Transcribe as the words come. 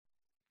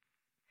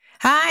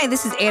Hi,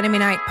 this is Anime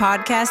Night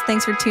Podcast.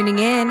 Thanks for tuning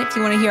in. If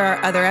you want to hear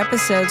our other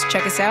episodes,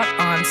 check us out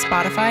on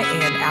Spotify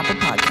and Apple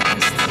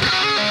Podcasts.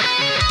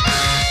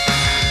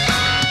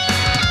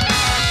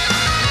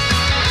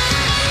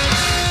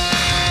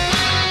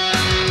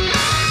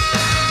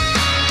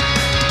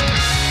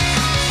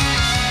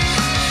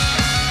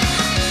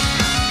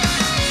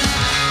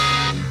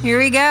 Here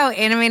we go.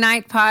 Anime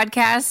Night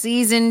Podcast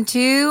Season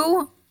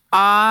 2,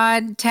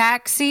 Odd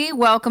Taxi.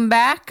 Welcome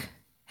back.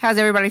 How's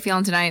everybody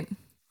feeling tonight?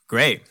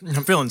 Great.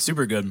 I'm feeling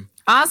super good.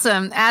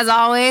 Awesome. As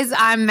always,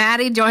 I'm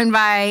Maddie, joined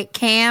by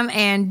Cam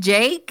and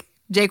Jake.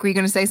 Jake, were you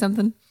going to say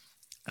something?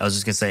 I was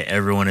just going to say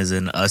everyone is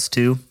in us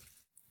too.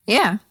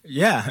 Yeah.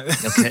 Yeah.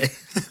 Okay.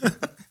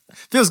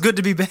 Feels good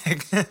to be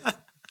back.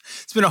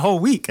 It's been a whole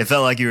week. It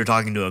felt like you were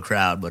talking to a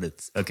crowd, but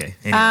it's okay.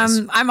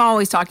 Anyways. I'm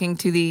always talking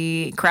to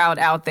the crowd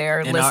out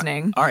there And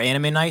listening. Our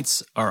anime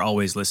nights are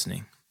always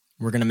listening.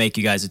 We're going to make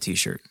you guys a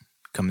t-shirt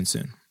coming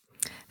soon.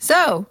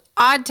 So,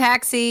 Odd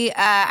Taxi,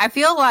 I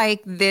feel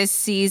like this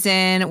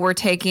season we're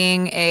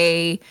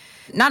taking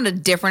not a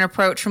different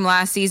approach from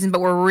last season, but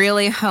we're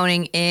really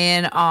honing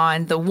in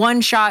on the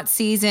one-shot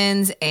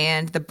seasons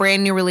and the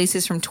brand new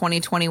releases from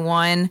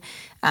 2021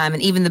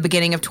 and even the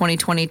beginning of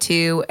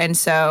 2022. And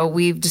so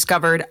we've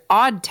discovered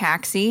Odd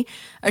Taxi,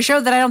 a show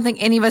that I don't think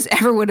any of us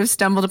ever would have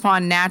stumbled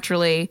upon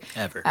naturally.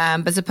 Ever.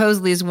 But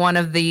supposedly is one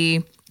of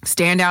the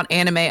standout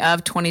anime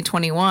of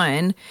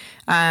 2021.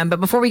 But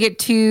before we get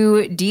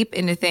too deep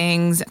into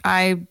things,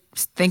 I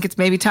think it's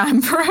maybe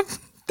time for a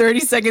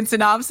 30-second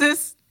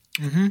synopsis.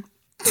 Mm-hmm.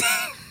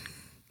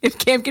 If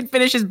Cam can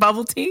finish his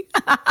bubble tea.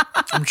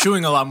 I'm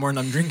chewing a lot more than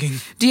I'm drinking.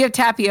 Do you have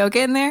tapioca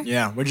in there?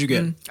 Yeah. What'd you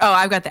get? Oh,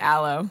 I've got the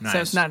aloe, Nice. so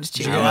it's not as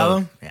cheap. Did you get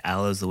aloe? Yeah,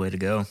 aloe's the way to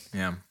go.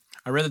 Yeah.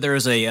 I read that there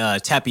was a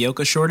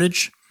tapioca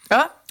shortage.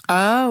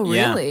 Oh,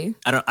 Yeah. really?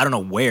 I don't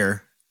know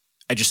where.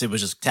 It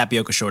was just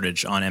tapioca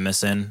shortage on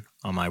MSN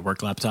on my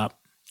work laptop.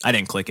 I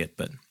didn't click it,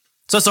 but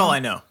so that's all I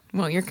know.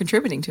 Well, you're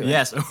contributing to it.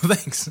 Yes.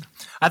 Thanks.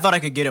 I thought I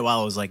could get it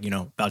while I was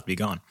about to be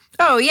gone.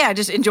 Oh, yeah,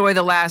 just enjoy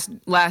the last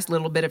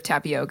little bit of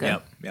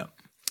tapioca. Yep.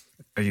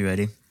 Are you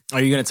ready? Are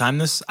you going to time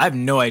this? I have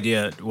no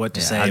idea what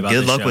to say about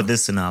good this luck show. with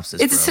this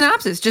synopsis. It's a bro.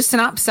 synopsis. Just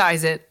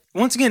synopsize it.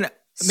 Once again,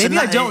 maybe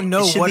I don't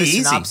know it should what a be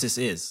easy. synopsis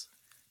is.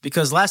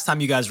 Because last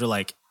time you guys were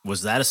like,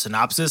 was that a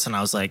synopsis? And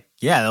I was like,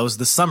 yeah, that was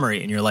the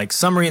summary. And you're like,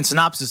 summary and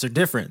synopsis are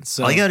different.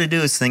 So All you got to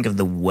do is think of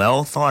the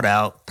well thought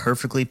out,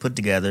 perfectly put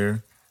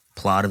together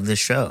plot of this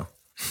show.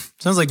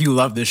 sounds like you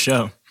love this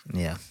show.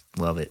 Yeah,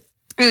 love it.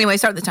 Anyway,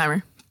 start the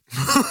timer.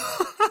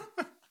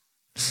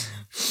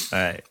 All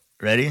right,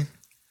 ready?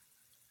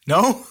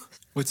 No?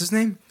 What's his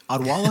name?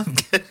 Adwala?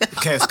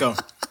 Okay, let's go.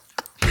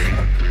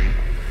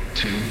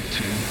 2,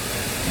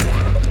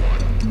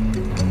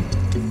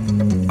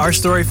 2. Our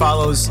story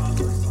follows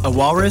a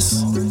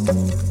walrus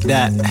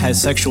that has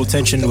sexual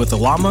tension with a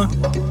llama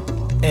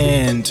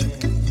and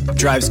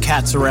drives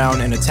cats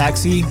around in a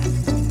taxi,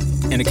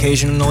 and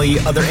occasionally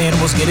other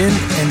animals get in,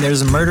 and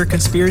there's a murder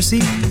conspiracy.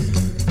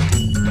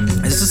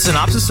 Is this a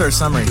synopsis or a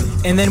summary?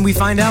 And then we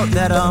find out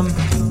that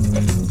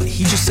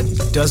he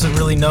just doesn't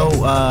really know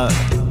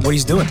what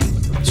he's doing.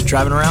 He's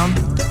driving around,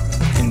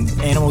 and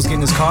animals get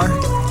in his car.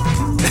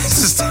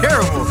 This is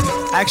terrible.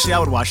 Actually, I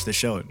would watch the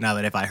show now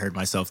that if I heard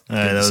myself. All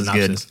right, that was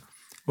good.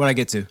 What'd I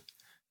get to?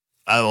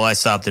 I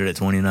stopped it at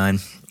 29.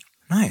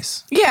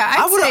 Nice. Yeah,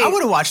 I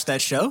would have watched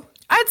that show.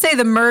 I'd say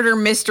the murder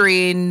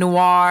mystery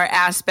noir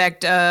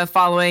aspect of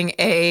following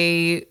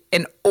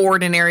an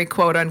ordinary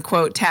quote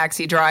unquote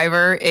taxi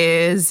driver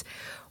is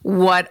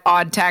what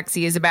Odd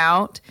Taxi is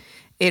about.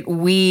 It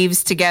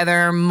weaves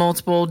together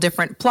multiple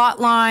different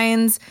plot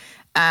lines,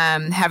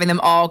 having them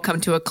all come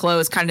to a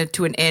close, kind of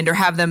to an end, or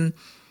have them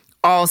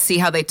all see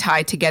how they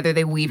tie together,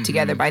 they weave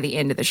together by the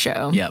end of the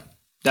show. Yep.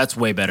 That's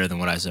way better than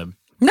what I said.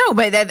 No,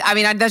 but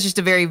that's just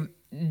a very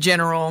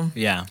general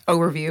Yeah.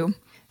 overview.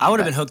 I would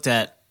have been hooked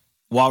at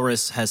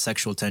walrus has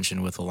sexual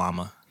tension with a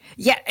llama.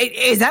 Yeah,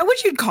 is that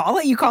what you'd call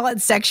it? You call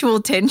it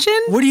sexual tension?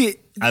 What do you...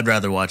 I'd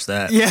rather watch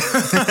that. Yeah.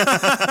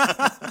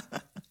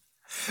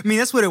 I mean,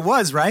 that's what it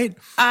was, right?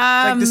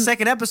 Like the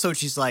second episode,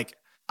 she's like,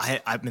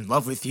 I'm in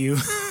love with you.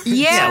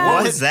 Yeah.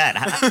 What was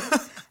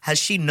that? Has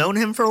she known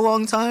him for a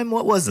long time?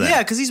 What was that?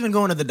 Yeah, because he's been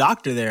going to the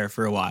doctor there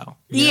for a while.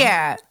 you know?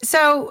 Yeah.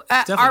 So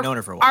Definitely known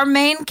her for a while. our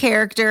main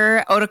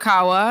character,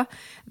 Otakawa,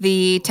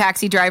 the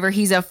taxi driver,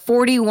 he's a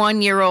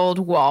 41-year-old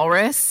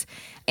walrus.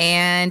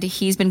 And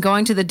he's been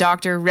going to the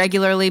doctor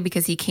regularly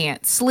because he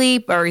can't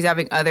sleep or he's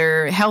having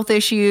other health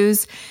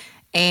issues.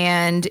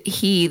 And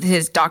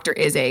his doctor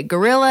is a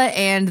gorilla,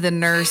 and the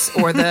nurse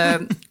or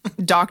the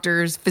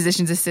doctor's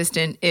physician's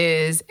assistant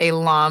is a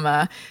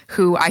llama,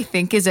 who I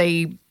think is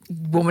a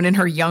woman in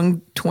her young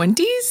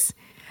 20s.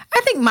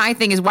 I think my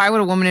thing is, why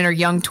would a woman in her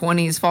young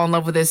 20s fall in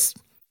love with this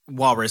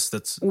Walrus,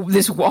 that's...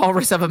 this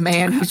walrus of a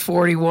man who's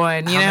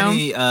 41, you know? How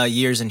many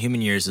years in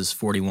human years is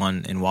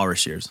 41 in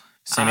walrus years?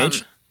 Same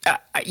age?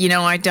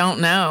 I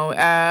don't know.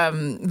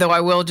 Though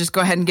I will just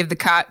go ahead and give the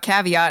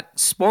caveat,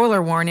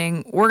 spoiler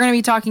warning, we're going to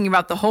be talking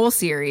about the whole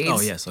series. Oh,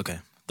 yes, okay.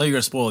 Thought you were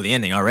going to spoil the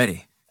ending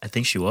already. I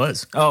think she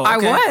was. Oh, okay. I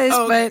was,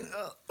 Oh, but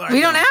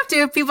We don't have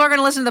to. People are going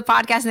to listen to the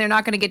podcast and they're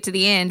not going to get to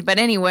the end. But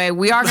anyway,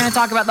 we are going to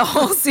talk about the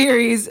whole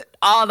series,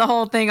 the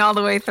whole thing all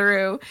the way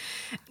through.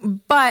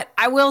 But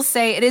I will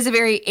say it is a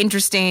very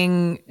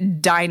interesting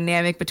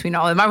dynamic between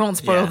all of them. I won't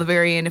spoil the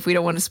very end if we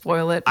don't want to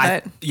spoil it.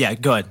 But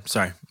go ahead.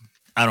 Sorry.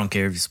 I don't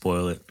care if you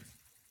spoil it.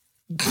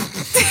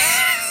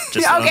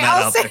 Okay,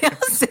 I'll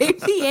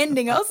save the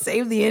ending. I'll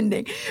save the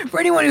ending for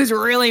anyone who's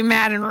really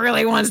mad and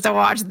really wants to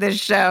watch this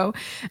show.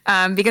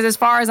 Because as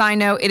far as I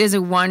know, it is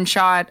a one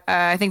shot.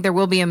 I think there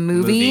will be a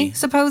movie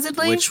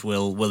supposedly. Which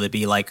will it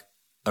be like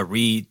a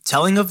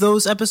retelling of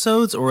those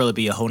episodes, or will it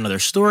be a whole nother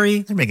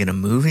story? They're making a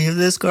movie of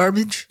this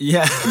garbage?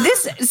 Yeah.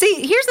 Here's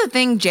the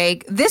thing,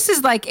 Jake. This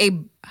is like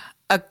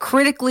a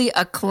critically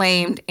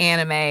acclaimed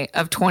anime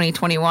of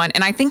 2021.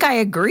 And I think I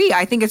agree.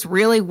 I think it's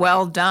really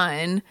well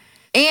done.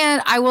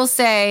 And I will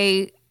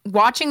say,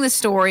 watching the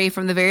story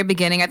from the very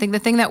beginning, I think the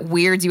thing that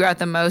weirds you out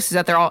the most is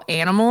that they're all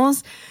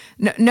animals.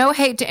 No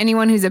hate to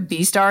anyone who's a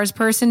Beastars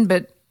person,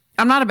 but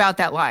I'm not about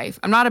that life.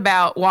 I'm not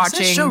about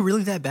watching. Is that show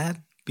really that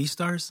bad?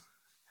 Beastars?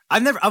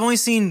 I've only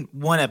seen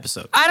one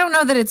episode. I don't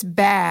know that it's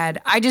bad.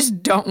 I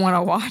just don't want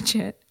to watch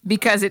it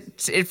because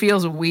it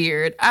feels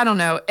weird. I don't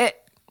know.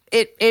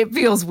 It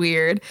feels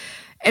weird.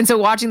 And so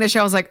watching the show,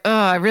 I was like,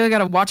 I really got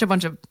to watch a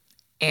bunch of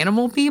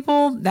animal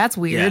people. That's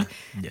weird.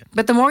 Yeah.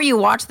 But the more you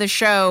watch the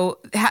show,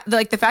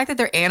 like the fact that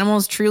they're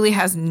animals truly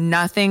has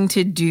nothing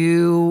to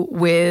do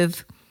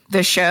with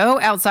the show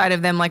outside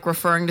of them like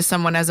referring to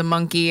someone as a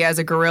monkey, as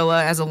a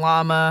gorilla, as a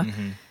llama.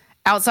 Mm-hmm.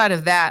 Outside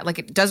of that, like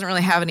it doesn't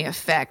really have any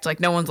effect.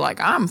 Like no one's like,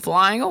 I'm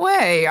flying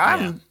away.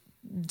 I'm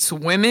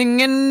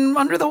swimming in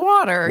under the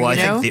water. Well, I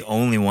think the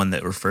only one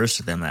that refers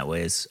to them that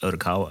way is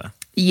Otakawa.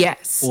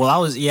 Yes. Well, I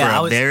was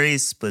for a very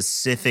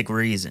specific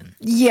reason.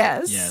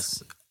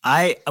 Yes.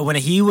 When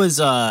he was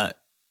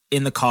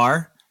in the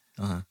car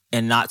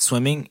and not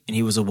swimming, and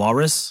he was a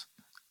walrus,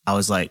 I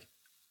was like,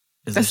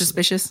 that's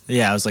suspicious.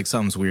 Yeah, I was like,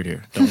 something's weird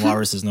here. Don't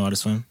walruses know how to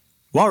swim?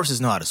 Walruses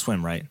know how to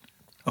swim, right?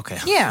 Okay.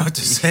 Yeah. What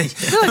to say?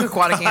 They're like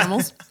aquatic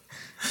animals.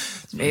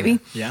 Maybe.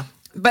 Yeah.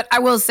 But I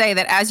will say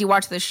that as you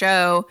watch the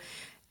show,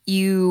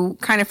 you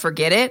kind of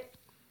forget it.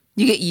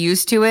 You get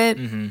used to it.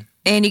 Mm-hmm.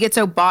 And you get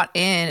so bought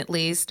in, at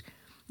least.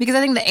 Because I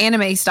think the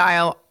anime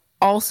style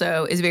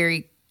also is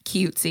very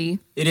cutesy.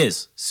 It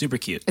is super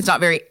cute. It's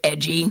not very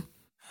edgy.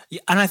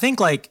 Yeah, and I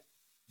think like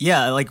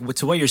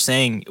to what you're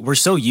saying, we're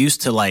so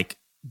used to like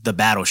the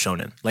battle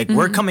shonen. Like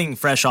we're coming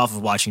fresh off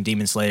of watching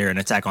Demon Slayer and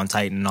Attack on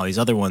Titan and all these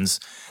other ones,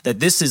 that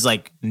this is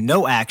like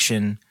no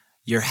action.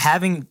 You're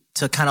having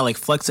to kind of like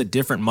flex a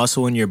different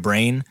muscle in your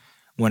brain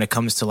when it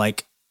comes to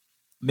like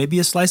maybe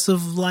a slice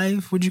of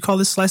life. Would you call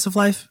this slice of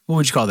life? What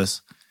would you call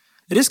this?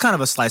 It is kind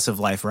of a slice of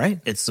life, right?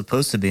 It's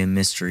supposed to be a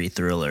mystery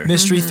thriller.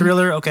 Mystery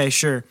thriller? Okay,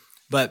 sure.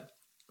 But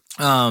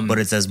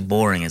it's as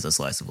boring as a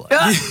slice of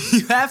life.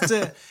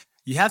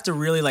 you have to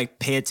really like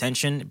pay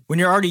attention when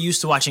you're already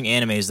used to watching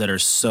animes that are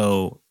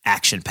so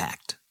action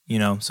packed, you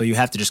know? So you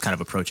have to just kind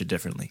of approach it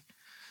differently.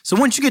 So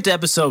once you get to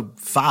episode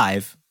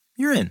 5,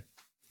 you're in.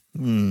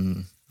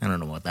 I don't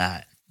know about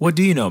that. What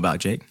do you know about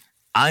Jake?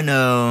 I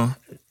know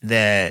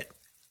that,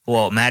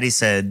 Maddie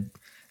said,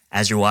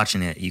 as you're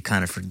watching it, you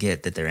kind of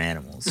forget that they're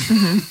animals.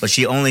 But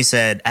she only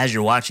said, as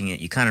you're watching it,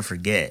 you kind of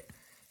forget.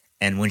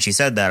 And when she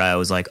said that, I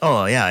was like,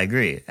 oh, yeah, I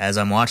agree. As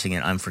I'm watching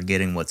it, I'm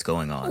forgetting what's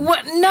going on.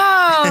 What?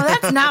 No,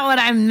 that's not what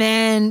I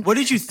meant. What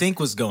did you think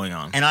was going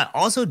on? And I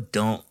also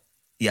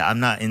I'm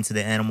not into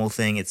the animal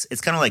thing.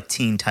 It's kind of like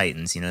Teen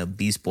Titans. You know,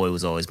 Beast Boy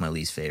was always my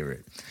least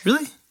favorite.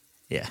 Really?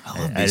 Yeah.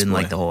 I didn't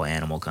like the whole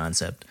animal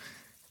concept.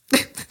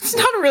 It's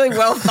not a really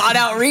well thought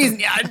out reason.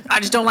 Yeah, I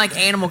just don't like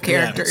animal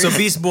characters. Yeah. So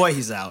Beast Boy,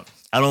 he's out.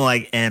 I don't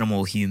like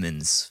animal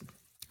humans.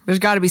 There's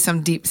got to be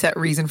some deep set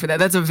reason for that.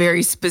 That's a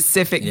very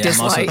specific dislike.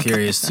 I'm also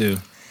curious too.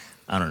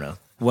 I don't know.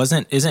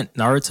 Isn't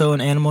Naruto an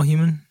animal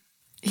human?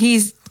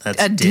 He's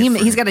a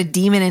demon. He's got a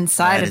demon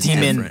inside of him.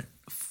 Demon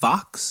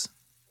fox?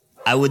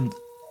 I would.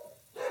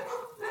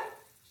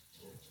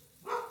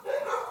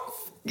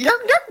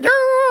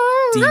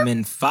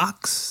 Demon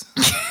fox?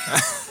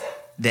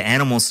 The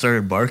animals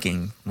started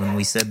barking when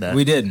we said that.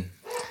 We did.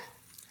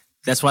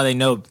 That's why they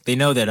know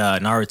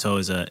that Naruto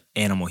is an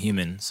animal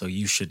human, so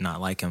you should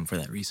not like him for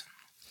that reason.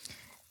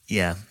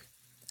 Yeah.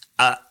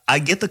 I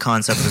get the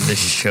concept of this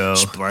show.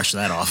 Just brush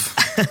that off.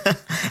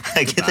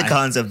 I get the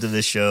concept of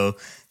this show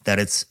that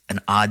it's an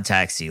odd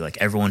taxi. Like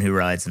everyone who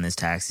rides in this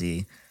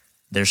taxi,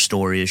 their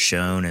story is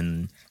shown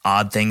and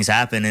odd things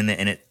happen and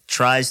it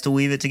tries to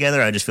weave it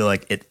together. I just feel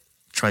like it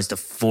tries to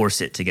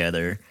force it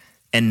together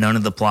and none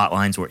of the plot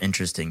lines were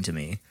interesting to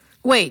me.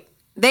 Wait,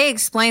 they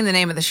explain the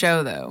name of the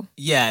show though.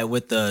 Yeah,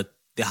 with the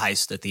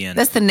heist at the end.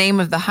 That's the name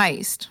of the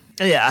heist.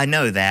 Yeah, I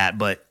know that,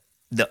 but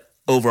the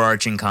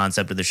overarching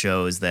concept of the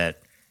show is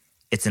that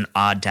it's an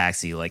odd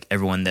taxi. Like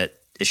everyone that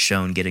is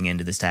shown getting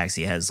into this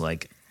taxi has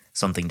like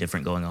something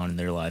different going on in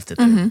their life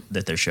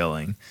that they're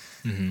showing.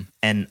 Mm-hmm.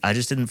 And I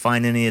just didn't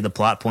find any of the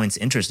plot points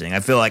interesting. I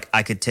feel like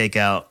I could take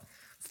out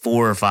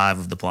 4 or 5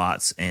 of the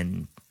plots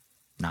and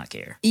not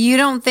care. You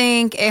don't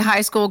think a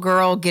high school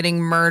girl getting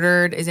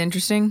murdered is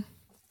interesting?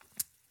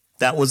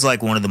 That was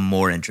like one of the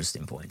more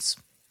interesting points.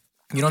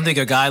 You don't think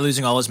a guy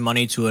losing all his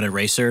money to an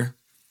eraser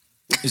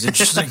is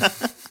interesting?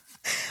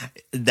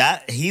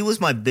 That he was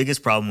my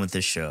biggest problem with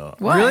this show.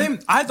 Why? Really?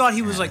 I thought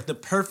he was like the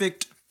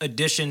perfect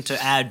addition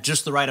to add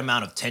just the right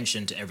amount of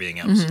tension to everything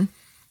else. Mm-hmm.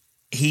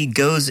 He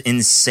goes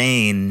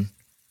insane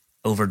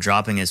over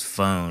dropping his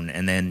phone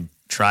and then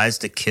tries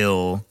to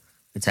kill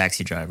the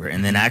taxi driver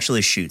and then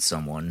actually shoots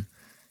someone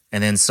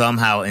and then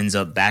somehow ends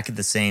up back at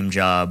the same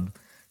job.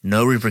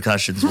 No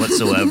repercussions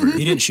whatsoever.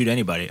 He didn't shoot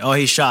anybody. Oh,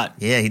 he shot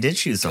Yeah, he did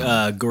shoot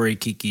someone. Gory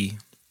Kiki.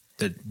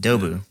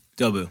 Dobu.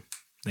 Dobu.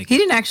 Thank He you.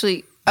 didn't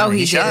actually. Oh, he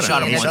he, shot did. him.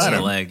 Shot him He once shot in the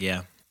him. leg,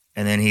 yeah.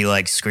 And then he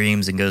like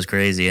screams and goes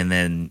crazy. And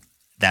then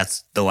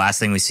that's the last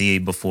thing we see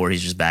before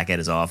he's just back at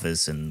his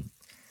office and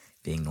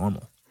being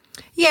normal.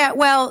 Yeah,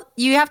 well,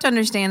 you have to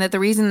understand that the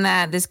reason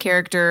that this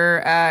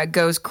character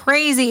goes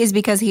crazy is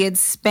because he had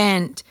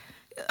spent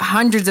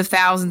hundreds of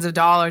thousands of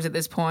dollars at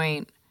this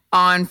point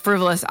on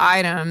frivolous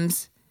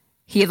items.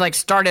 He had like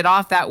started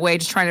off that way,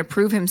 just trying to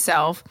prove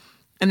himself,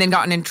 and then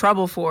gotten in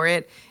trouble for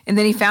it. And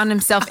then he found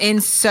himself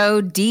in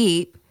so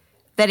deep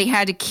that he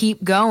had to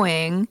keep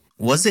going.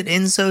 Was it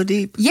in so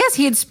deep? Yes,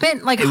 he had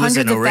spent like It was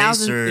hundreds an of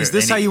thousands eraser. Is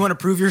this and how you want to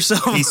prove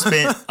yourself? He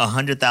spent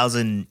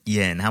 100,000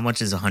 yen. How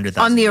much is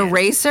 100,000 on the yen?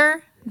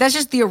 eraser. That's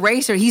just the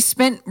eraser. He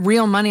spent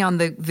real money on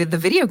the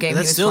video game.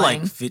 That's he was still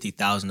playing. like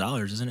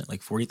 $50,000, isn't it?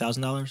 Like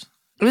 $40,000?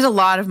 It was a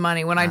lot of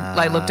money when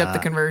I looked up the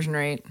conversion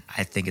rate.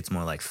 I think it's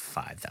more like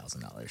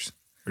 $5,000.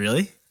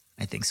 Really?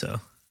 I think so.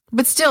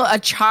 But still, a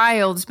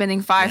child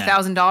spending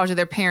 $5,000 of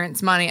their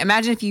parents' money.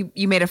 Imagine if you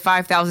made a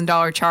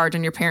 $5,000 charge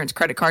on your parents'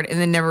 credit card and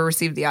then never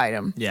received the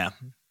item. Yeah.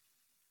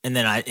 And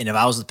if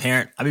I was the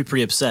parent, I'd be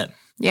pretty upset.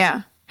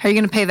 Yeah. How are you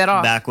going to pay that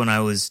off? Back when I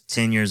was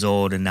 10 years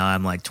old and now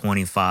I'm like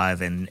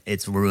 25 and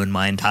it's ruined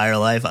my entire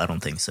life, I don't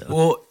think so.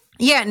 Well,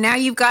 Yeah, now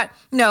you've got,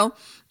 no,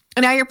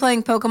 now you're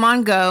playing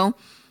Pokemon Go,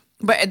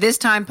 but at this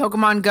time,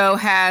 Pokemon Go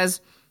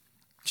has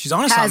she's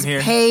on to something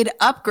here. paid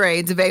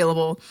upgrades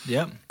available.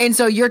 Yep. And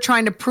so you're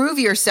trying to prove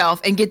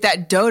yourself and get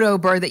that dodo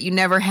bird that you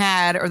never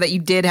had or that you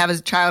did have as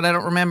a child. I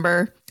don't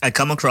remember. I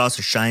come across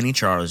a shiny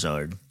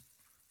Charizard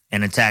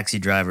and a taxi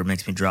driver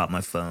makes me drop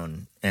my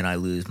phone and I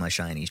lose my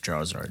shiny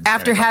Charizard.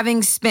 After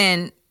having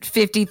spent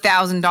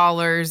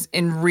 $50,000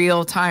 in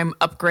real time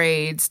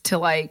upgrades to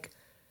like,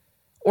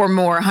 or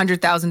more,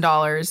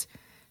 $100,000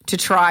 to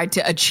try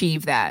to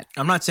achieve that.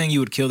 I'm not saying you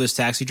would kill this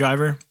taxi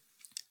driver,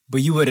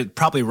 but you would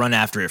probably run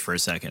after it for a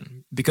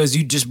second because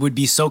you just would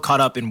be so caught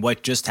up in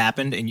what just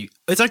happened. And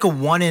it's like a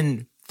 1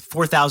 in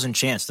 4,000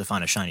 chance to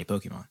find a shiny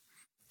Pokemon.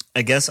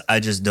 I guess I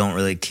just don't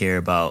really care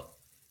about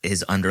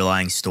his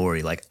underlying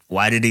story. Like,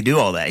 why did he do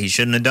all that? He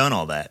shouldn't have done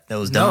all that. That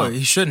was No, dumb.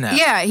 he shouldn't have.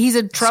 Yeah, he's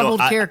a troubled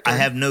So character. I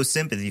have no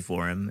sympathy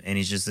for him, and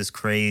he's just this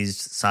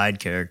crazed side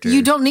character.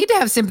 You don't need to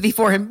have sympathy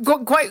for him.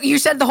 You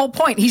said the whole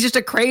point. He's just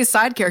a crazed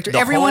side character.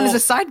 Everyone is a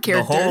side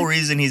character. The whole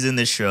reason he's in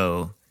this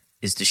show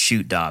is to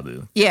shoot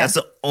Dabu. Yeah. That's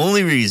the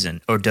only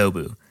reason, or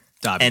Dobu.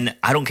 Dabu. And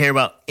I don't care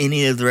about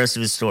any of the rest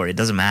of his story. It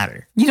doesn't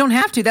matter. You don't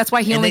have to. That's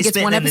why he And only they gets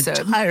spent one an episode.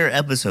 entire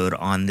episode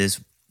on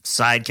this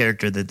side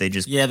character that they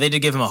just. Yeah, they did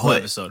give him a whole What?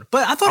 episode.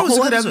 But I thought it was a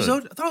whole good episode?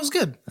 episode. I thought it was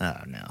good. Oh,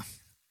 no.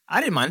 I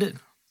didn't mind it.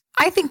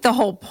 I think the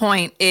whole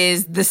point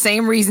is the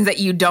same reason that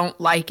you don't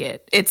like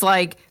it. It's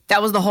like,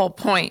 that was the whole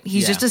point.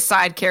 He's Yeah. just a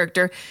side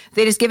character.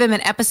 They just give him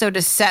an episode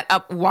to set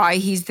up why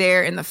he's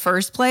there in the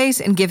first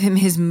place and give him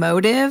his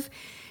motive.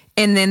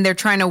 And then they're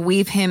trying to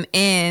weave him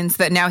in so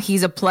that now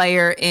he's a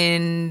player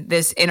in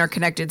this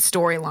interconnected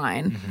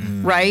storyline,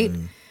 right?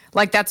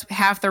 Like, that's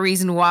half the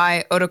reason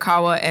why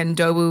Otokawa and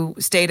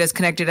Dobu stayed as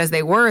connected as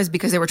they were, is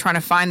because they were trying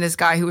to find this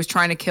guy who was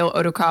trying to kill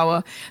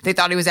Otokawa. They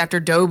thought he was after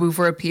Dobu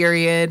for a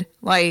period.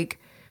 Like,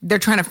 they're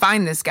trying to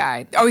find this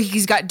guy. Oh,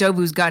 he's got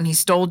Dobu's gun. He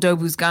stole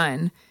Dobu's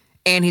gun,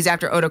 and he's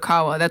after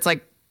Otokawa. That's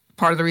like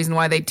part of the reason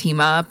why they team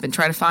up and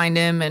try to find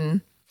him.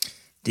 And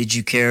Did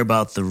you care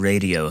about the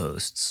radio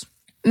hosts?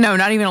 no,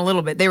 not even a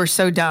little bit. They were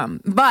so dumb.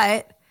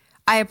 But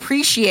I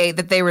appreciate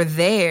that they were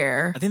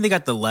there. I think they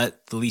got the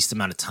least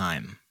amount of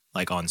time,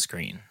 like on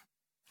screen.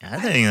 I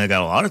think they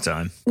got a lot of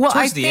time. Well,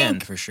 Towards I the think,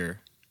 end, for sure.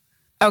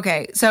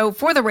 Okay, so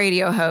for the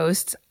radio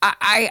hosts,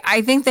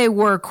 I think they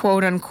were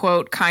quote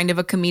unquote kind of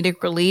a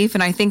comedic relief,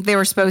 and I think they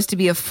were supposed to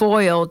be a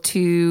foil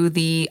to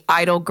the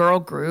idol girl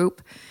group,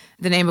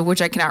 the name of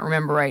which I cannot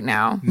remember right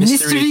now.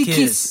 Mystery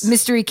Kiss.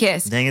 Mystery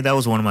Kiss. Dang it, that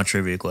was one of my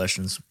trivia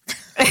questions.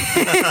 We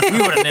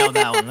would have nailed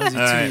that one. That was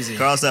All too right, easy.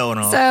 cross that one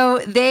off. So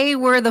they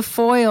were the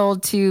foil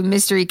to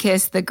Mystery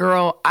Kiss, the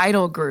girl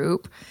idol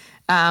group,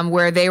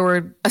 where they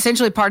were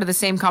essentially part of the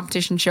same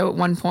competition show at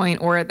one point,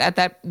 or at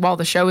that while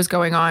the show was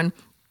going on.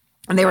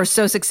 And they were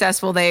so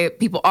successful,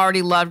 people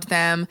already loved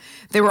them.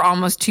 They were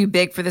almost too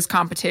big for this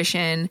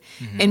competition.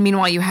 And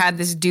meanwhile, you had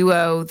this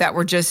duo that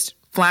were just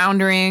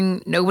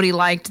floundering. Nobody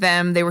liked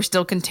them. They were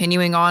still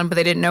continuing on, but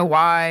they didn't know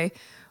why.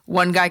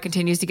 One guy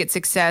continues to get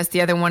success.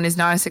 The other one is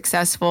not as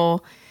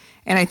successful.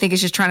 And I think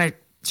it's just trying to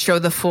show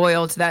the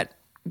foil to that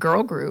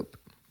girl group.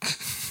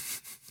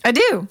 I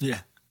do. Yeah,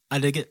 I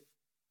dig it.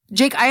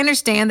 Jake, I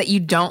understand that you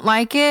don't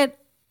like it,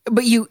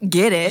 but you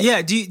get it.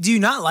 Yeah, do you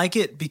not like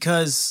it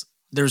because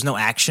there's no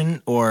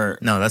action or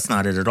No, that's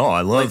not it at all.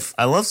 I love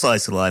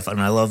slice of life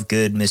and I love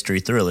good mystery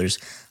thrillers.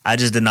 I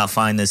just did not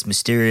find this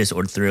mysterious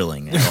or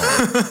thrilling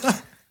at all.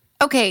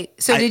 Okay,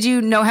 so did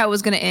you know how it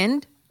was going to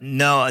end?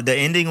 No, the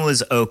ending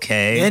was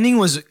okay. the ending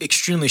was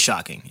extremely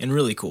shocking and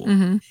really cool.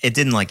 It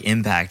didn't like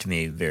impact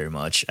me very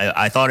much.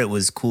 I thought it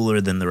was cooler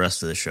than the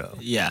rest of the show.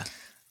 Yeah.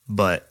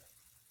 But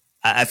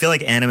I feel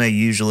like anime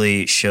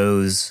usually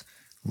shows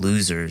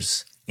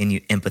losers and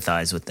you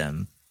empathize with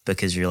them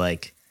because you're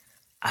like,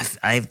 I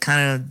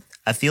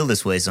feel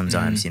this way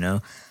sometimes, you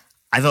know?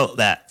 I felt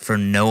that for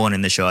no one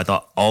in the show. I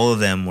thought all of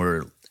them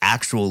were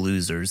actual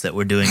losers that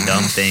were doing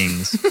dumb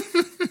things.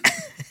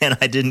 And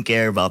I didn't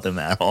care about them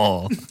at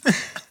all.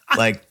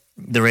 Like,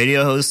 the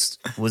radio host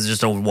was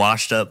just a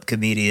washed up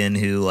comedian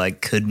who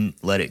like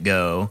couldn't let it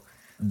go.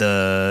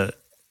 The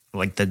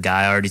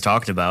guy I already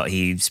talked about,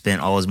 he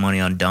spent all his money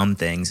on dumb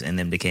things and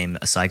then became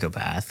a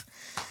psychopath.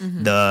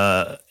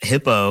 The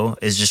hippo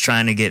is just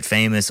trying to get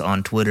famous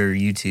on Twitter,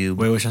 YouTube.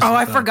 Wait, which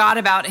I forgot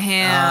about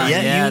him.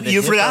 Yeah, the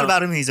you forgot hippo.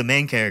 about him. He's a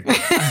main character.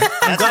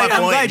 That's my point.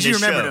 I'm glad in you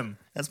this remembered show. him.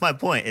 That's my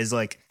point. Is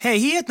like, Hey,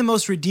 he had the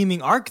most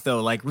redeeming arc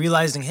though, like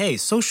realizing, hey,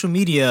 social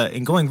media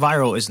and going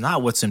viral is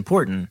not what's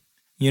important.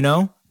 You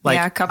know? Like,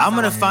 Yeah, a couple I'm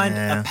going to times. find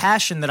a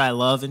passion that I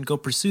love and go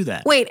pursue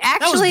that. Wait,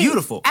 actually, that was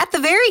beautiful. At the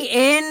very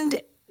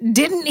end,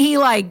 didn't he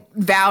like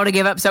vow to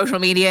give up social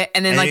media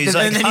and then And like he's the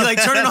like- And then he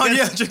like turn it on,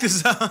 yeah, check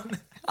this out.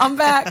 I'm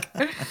back.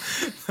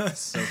 That's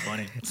so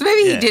funny. So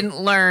maybe he Yeah. didn't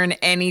learn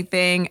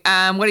anything.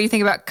 What do you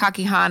think about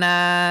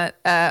Kakihana,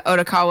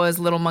 Otakawa's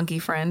little monkey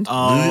friend?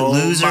 Oh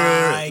loser,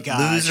 my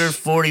gosh.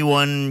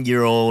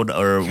 41-year-old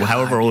or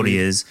however old he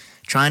is,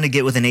 trying to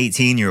get with an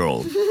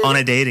 18-year-old on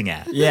a dating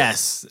app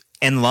Yes.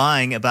 and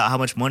lying about how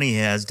much money he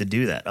has to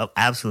do that. Oh,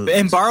 absolutely.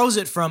 And borrows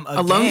it from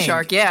a loan gang.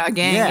 shark, yeah, a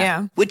gang, Yeah.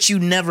 yeah. Which you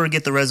never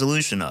get the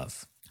resolution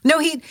of. No,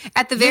 he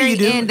at the very you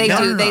do. end they No,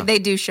 do no, no. they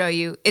do show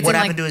you. It's What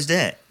in, happened to his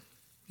debt?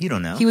 You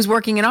don't know. he was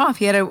working it off.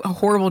 He had a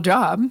horrible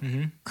job.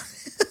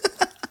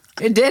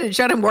 It did. It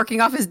showed him working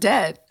off his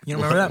debt. You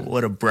don't remember that?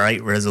 What a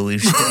bright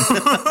resolution.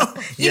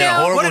 You yeah, know,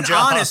 horrible What an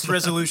job. honest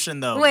resolution,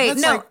 though. Wait,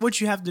 That's no. like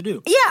what you have to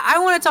do. Yeah, I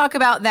want to talk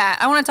about that.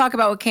 I want to talk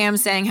about what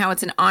Cam's saying, how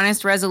it's an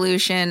honest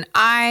resolution.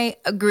 I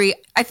agree.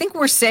 I think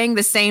we're saying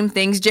the same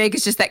things, Jake.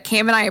 It's just that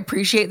Cam and I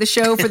appreciate the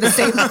show for the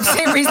same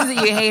reasons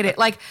that you hate it.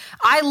 Like,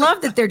 I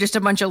love that they're just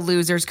a bunch of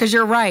losers because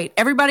you're right.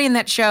 Everybody in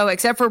that show,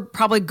 except for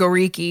probably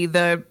Goriki,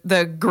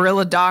 the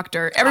gorilla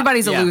doctor,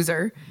 everybody's yeah. a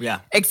loser. Yeah.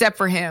 Except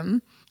for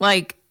him.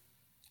 Like,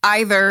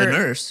 either The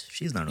nurse,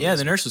 she's not a Yeah, loser.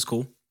 the nurse was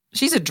cool.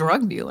 she's a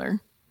drug dealer.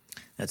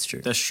 That's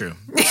true. That's true.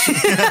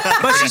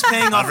 But she's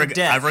paying off her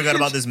debt. I forgot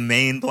about this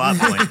main plot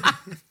point.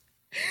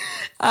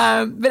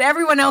 But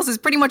everyone else is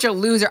pretty much a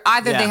loser.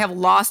 Either Yeah. they have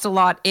lost a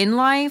lot in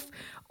life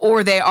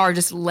or they are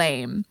just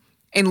lame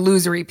and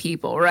losery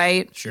people,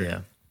 right? Sure. Yeah.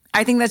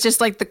 I think that's just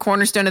like the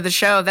cornerstone of the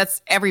show.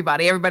 That's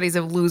everybody. Everybody's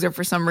a loser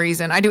for some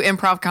reason. I do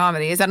improv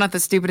comedy. Is that not the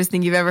stupidest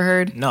thing you've ever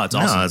heard? No, it's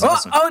No, awesome. it's Oh,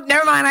 awesome. oh,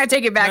 never mind. I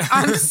take it back.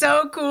 I'm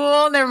so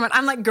cool. Never mind.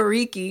 I'm like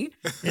Goriki.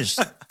 Just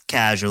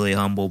casually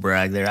humble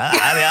brag there. I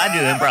mean, I do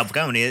improv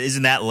comedy.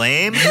 Isn't that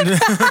lame? I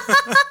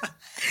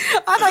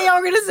thought y'all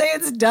were going to say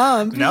it's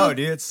dumb. No,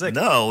 dude, it's sick.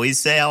 No, we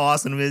say how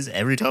awesome it is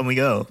every time we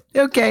go.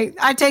 Okay,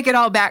 I take it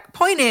all back.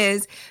 Point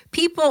is,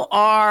 people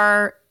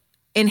are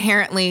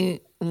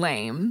inherently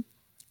lame.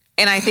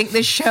 And I think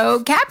the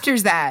show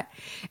captures that.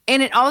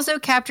 And it also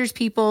captures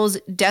people's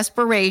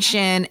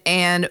desperation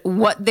and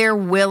what they're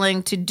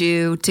willing to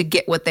do to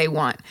get what they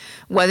want.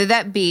 Whether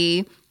that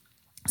be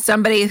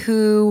somebody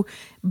who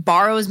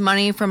borrows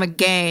money from a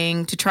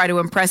gang to try to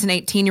impress an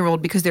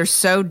 18-year-old because they're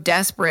so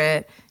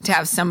desperate to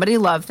have somebody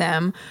love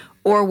them,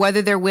 or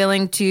whether they're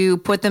willing to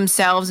put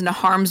themselves into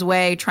harm's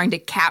way trying to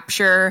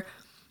capture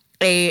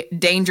a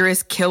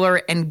dangerous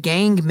killer and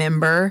gang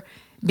member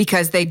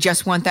because they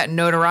just want that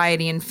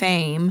notoriety and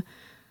fame,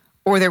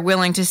 or they're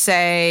willing to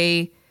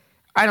say,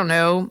 I don't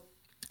know,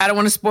 I don't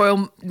want to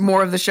spoil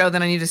more of the show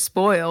than I need to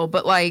spoil,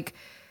 but like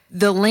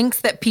the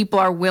lengths that people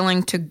are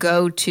willing to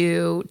go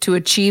to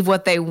achieve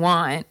what they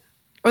want.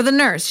 Or the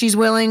nurse, she's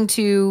willing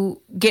to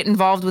get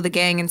involved with a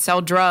gang and sell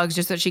drugs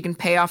just so she can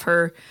pay off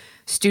her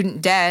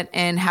student debt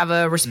and have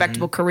a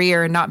respectable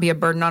career and not be a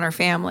burden on her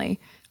family.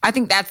 I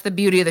think that's the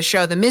beauty of the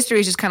show. The mystery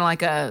is just kind of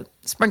like a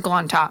sprinkle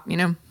on top, you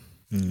know?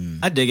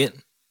 I dig it.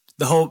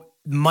 The whole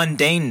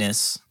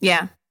mundaneness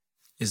Yeah.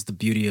 is the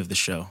beauty of the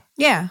show.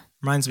 Yeah.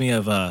 Reminds me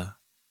of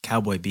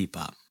Cowboy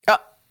Bebop.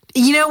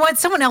 You know what?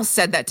 Someone else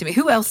said that to me.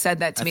 Who else said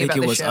that to I me think about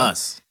it the was show?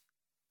 us.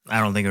 I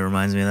don't think it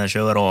reminds me of that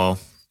show at all.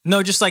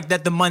 No, just like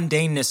that the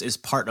mundaneness is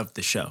part of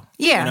the show.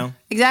 Yeah, You know?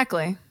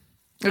 exactly.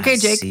 Okay, I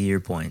Jake. see your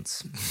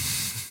points.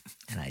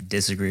 And I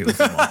disagree with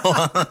them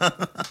all.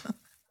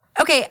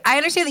 Okay, I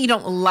understand that you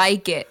don't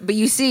like it, but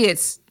you see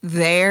it's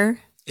there.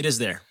 It is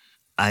there.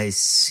 I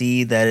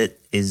see that it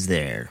is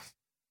there.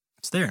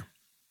 It's there.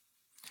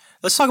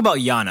 Let's talk about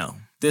Yano,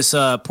 this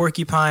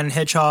porcupine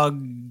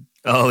hedgehog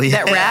Oh,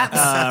 yeah. That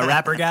raps.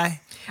 rapper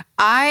guy.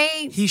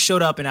 I He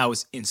showed up and I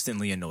was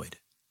instantly annoyed.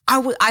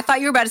 thought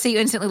you were about to say you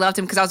instantly loved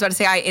him because I was about to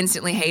say I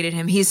instantly hated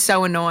him. He's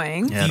so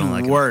annoying. Yeah, I don't The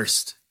like it.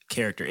 worst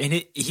character.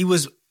 And he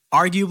was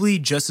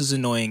arguably just as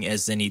annoying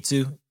as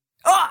Zenitsu.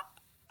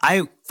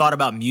 I thought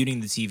about muting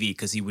the TV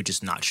because he would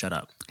just not shut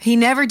up. He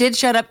never did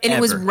shut up. And it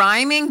was Ever.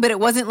 rhyming, but it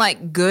wasn't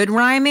like good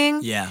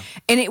rhyming. Yeah.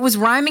 And it was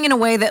rhyming in a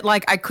way that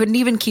like I couldn't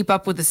even keep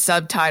up with the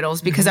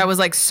subtitles because I was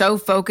like so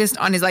focused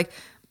on his like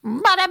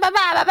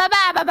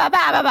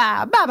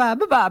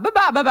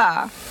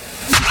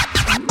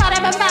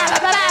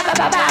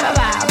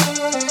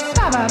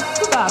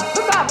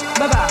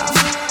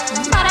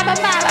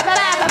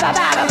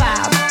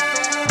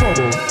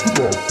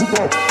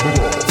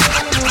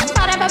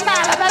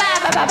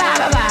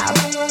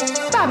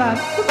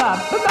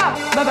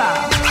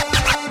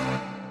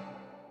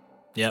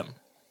Yep.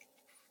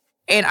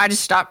 and I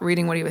just stopped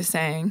reading what he was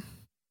saying.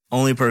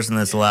 Only person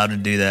that's allowed to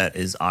do that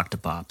is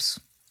Octopops.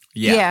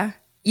 Yeah.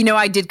 You know,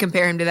 I did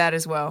compare him to that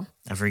as well.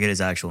 I forget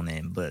his actual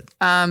name, but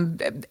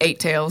Eight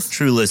Tails.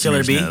 true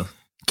listeners Bee? know.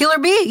 Killer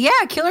Bee. Yeah,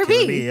 Killer Killer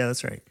Bee. Bee, yeah,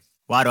 that's right.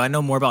 Wow, do I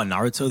know more about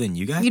Naruto than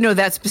you guys? You know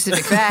that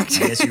specific fact.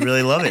 I guess you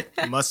really love it.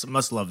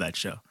 Must love that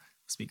show.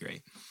 Must be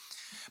great.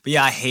 But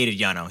yeah, I hated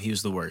Yano. He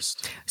was the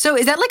worst. So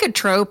is that like a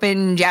trope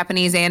in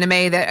Japanese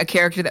anime that a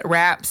character that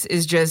raps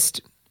is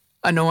just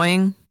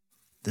annoying?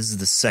 This is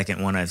the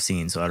second one I've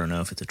seen, so I don't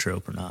know if it's a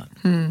trope or not.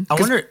 I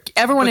wonder.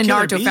 Everyone but in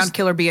Killer Naruto Bee's- found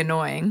Killer Bee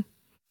annoying.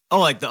 Oh,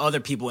 like the other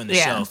people in the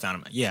Yeah. show found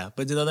him. Yeah,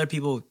 but did other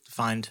people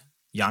find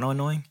Yano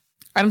annoying?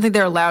 I don't think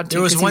they're allowed to.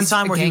 There was 'cause one he's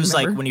time a where he gang was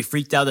member. like, when he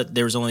freaked out that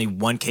there was only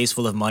one case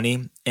full of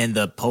money, and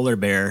the polar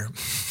bear.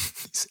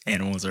 These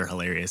animals are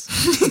hilarious.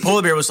 The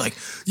polar bear was like,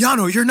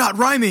 "Yano, you're not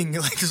rhyming."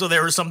 Like, so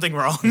there was something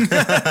wrong.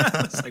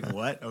 It's like,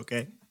 what?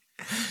 Okay,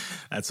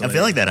 that's. I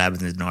feel like that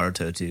happens in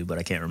Naruto too, but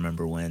I can't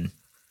remember when,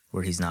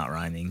 where he's not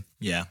rhyming.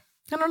 yeah,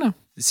 I don't know.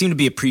 it seemed to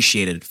be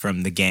appreciated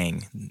from the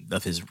gang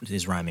of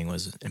his rhyming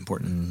was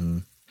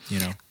important. You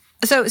know,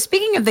 So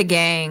speaking of the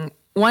gang,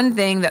 one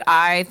thing that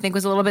I think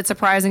was a little bit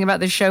surprising about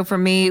this show for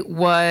me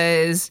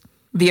was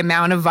the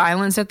amount of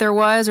violence that there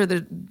was, or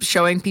the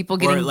showing people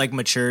getting or like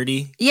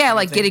maturity. yeah,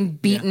 like getting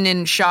beaten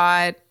and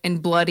shot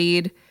and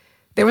bloodied.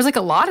 There was like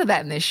a lot of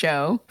that in this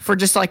show for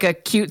just like a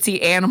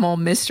cutesy animal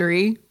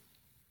mystery.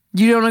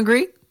 You don't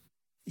agree?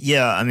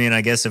 Yeah, I mean,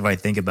 I guess if I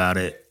think about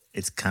it,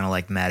 it's kind of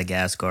like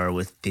Madagascar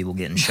with people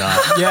getting shot.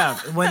 Yeah,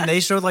 when they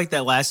showed like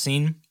that last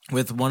scene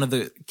with one of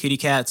the kitty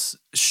cats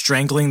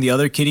strangling the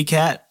other kitty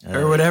cat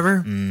or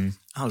whatever,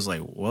 I was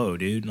like, whoa,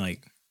 dude.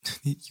 Like,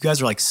 you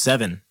guys are like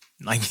 7.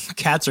 Like,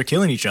 cats are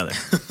killing each other.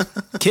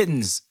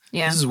 Kittens.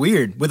 Yeah. This is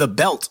weird. With a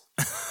belt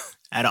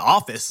at an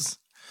office.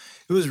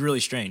 It was really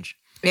strange.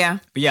 Yeah.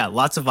 But yeah,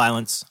 lots of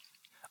violence.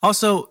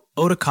 Also,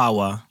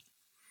 Otakawa,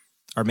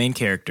 our main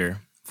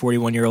character,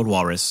 41-year-old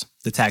walrus,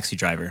 the taxi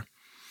driver,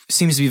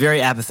 seems to be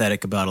very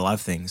apathetic about a lot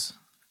of things.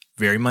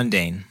 Very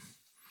mundane.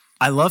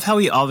 I love how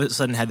he all of a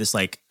sudden had this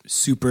like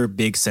super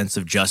big sense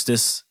of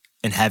justice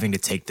and having to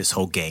take this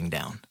whole gang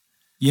down.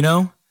 You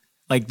know?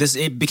 Like this,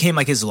 it became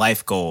like his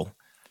life goal.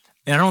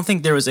 And I don't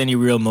think there was any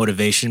real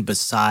motivation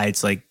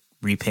besides like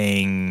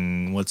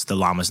repaying, what's the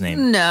llama's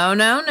name?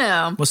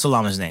 No. What's the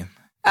llama's name?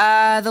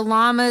 The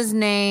llama's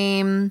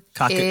name is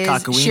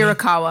Kakawini?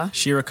 Shirakawa.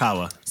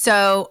 Shirakawa.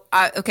 So,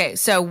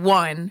 so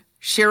one,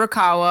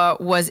 Shirakawa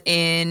was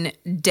in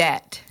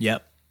debt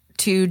Yep.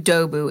 to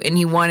Dobu, and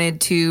he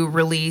wanted to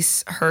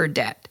release her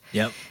debt.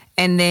 Yep.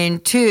 And then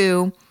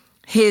 2,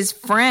 his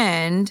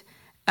friend,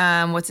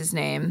 what's his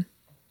name?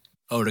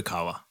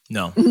 Otakawa.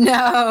 No.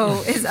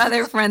 No, his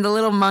other friend, the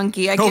little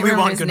monkey. I can't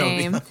remember Obi-Wan his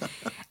Kenobi.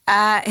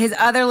 name. His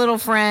other little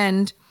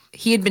friend,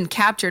 he had been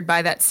captured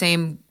by that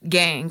same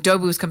gang.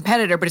 Dobu's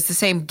competitor, but it's the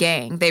same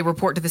gang. They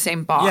report to the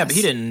same boss. Yeah, but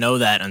he didn't know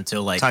that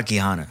until like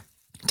Takihana.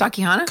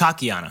 Takihana?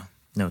 Kakiana.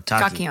 No,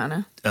 Taki.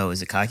 Kakiana. Oh,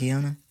 is it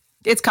Kakihana?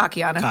 It's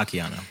Kakiana.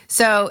 Kakiana.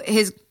 So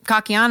his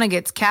Kakiana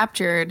gets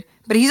captured,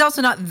 but he's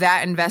also not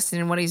that invested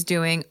in what he's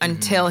doing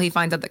until he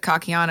finds out that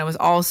Kakiana was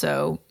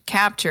also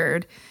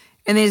captured.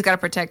 And then he's got to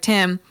protect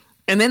him.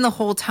 And then the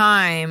whole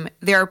time,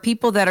 there are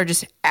people that are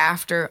just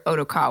after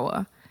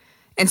Otokawa.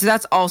 And so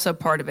that's also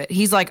part of it.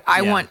 He's like,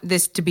 I want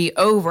this to be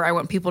over. I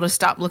want people to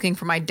stop looking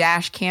for my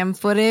dash cam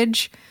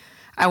footage.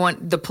 I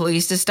want the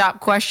police to stop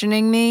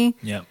questioning me.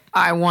 Yep.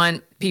 I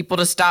want people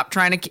to stop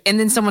trying to... And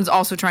then someone's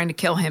also trying to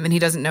kill him, and he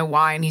doesn't know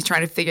why, and he's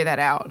trying to figure that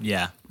out.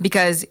 Yeah.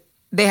 Because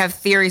they have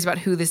theories about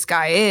who this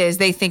guy is.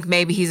 They think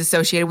maybe he's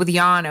associated with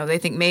Yano. They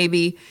think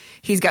maybe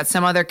he's got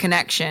some other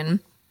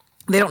connection.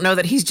 They don't know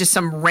that he's just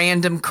some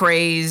random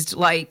crazed,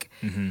 like,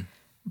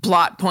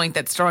 plot point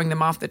that's throwing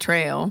them off the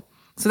trail.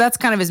 So that's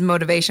kind of his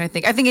motivation, I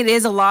think. I think it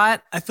is a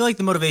lot. I feel like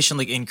the motivation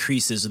like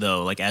increases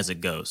though, like as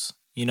it goes.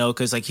 You know,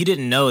 because like he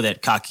didn't know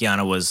that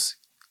Kakiana was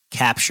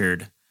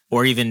captured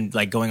or even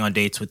like going on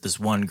dates with this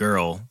one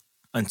girl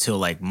until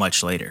like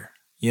much later.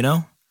 You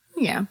know?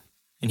 Yeah.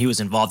 And he was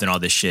involved in all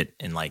this shit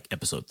in like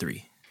episode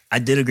 3. I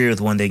did agree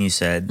with one thing you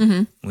said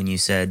when you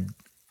said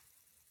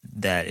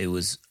that it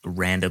was a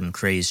random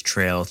crazed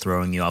trail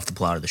throwing you off the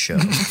plot of the show.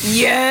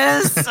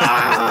 Yes.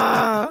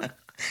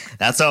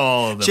 That's how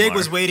all of them Jake are.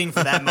 was waiting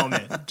for that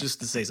moment just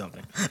to say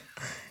something.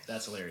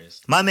 That's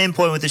hilarious. My main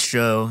point with this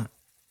show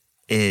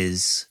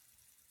is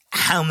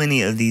how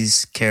many of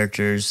these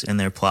characters and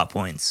their plot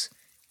points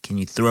can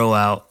you throw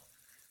out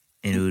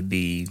and it would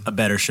be A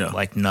better show.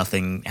 like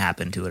nothing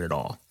happened to it at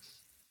all?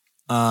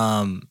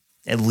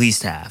 At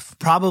least half.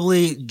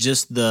 Probably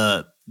just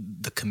the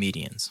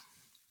comedians.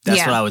 That's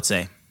Yeah. what I would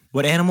say.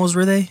 What animals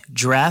were they?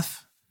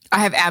 Giraffe, I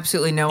have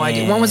absolutely no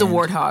idea. One was a And-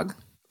 warthog.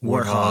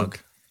 Warthog,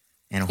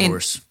 and a And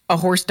horse. A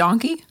horse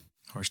donkey?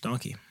 horse,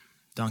 donkey,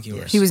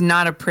 horse. He was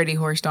not a pretty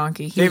horse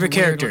donkey. He Favorite was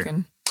weird character?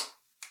 looking.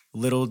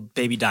 Little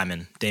baby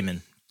Damien,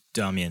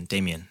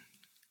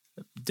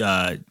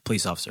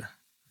 police officer.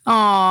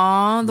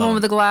 Aw, the Love one with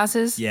him. the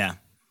glasses? Yeah.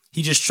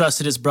 He just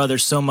trusted his brother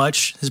so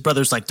much. His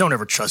brother's like, don't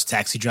ever trust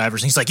taxi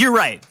drivers. And he's like, you're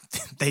right.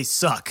 They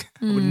suck.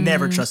 I would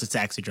never trust a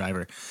taxi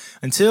driver.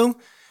 Until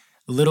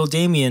little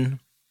Damien,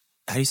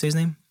 how do you say his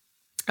name?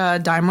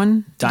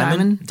 Diamond.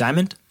 Diamond?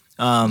 Diamond.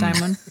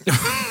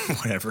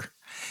 Whatever.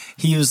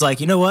 He was like,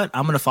 you know what?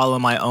 I'm going to follow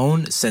my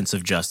own sense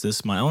of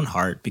justice, my own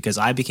heart, because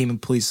I became a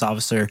police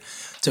officer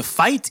to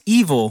fight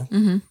evil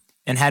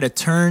and had to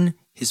turn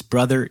his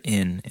brother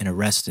in and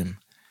arrest him.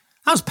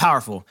 That was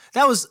powerful.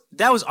 That was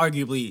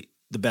arguably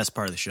the best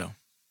part of the show.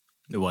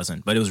 It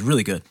wasn't, but it was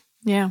really good.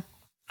 It Yeah.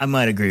 I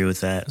might agree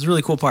with that. was a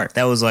really cool part.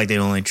 That was like the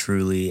only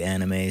truly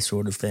anime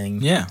sort of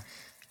thing. Yeah.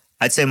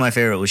 I'd say my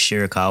favorite was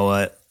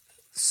Shirakawa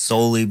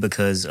solely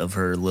because of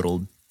her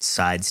little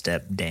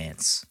sidestep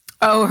dance.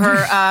 Oh,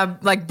 her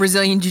like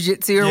Brazilian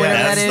jiu-jitsu or whatever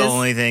that That's is. the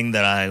only thing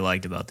that I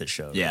liked about this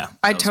show. Yeah.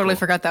 I that was totally cool.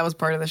 forgot that was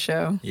part of the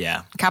show.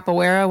 Yeah.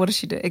 Capoeira. What does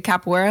she do?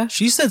 Capoeira,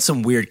 She said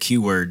some weird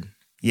Q word,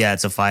 Yeah,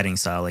 it's a fighting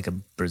style, like a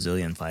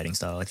Brazilian fighting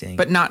style, I think.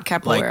 but not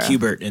capoeira. like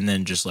Qbert, and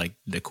then just like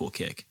the cool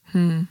kick.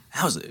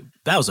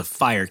 That was a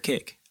fire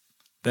kick.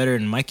 Better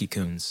than Mikey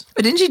Coons.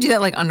 But didn't she do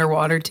that like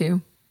underwater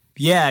too?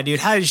 Yeah, dude.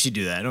 How did she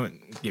do that?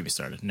 Don't get me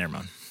started. Never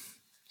mind.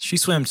 She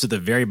swam to the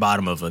very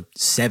bottom of a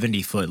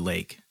 70-foot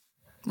lake.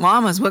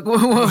 Llamas. What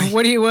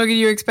do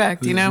you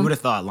expect? You Who know. would have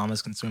thought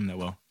llamas can swim that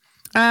well?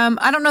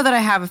 I don't know that I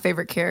have a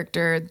favorite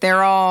character.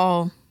 They're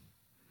all.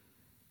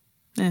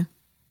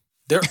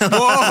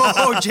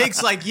 Whoa,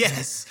 Jake's like,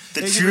 yes.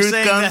 the Thank you for truth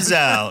saying comes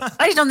that. out.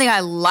 I just don't think I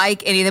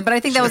like any of them. But I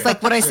think that was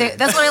like what I say.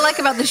 That's what I like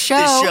about the show.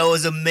 This show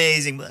is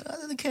amazing, but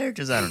other than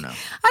characters, I don't know.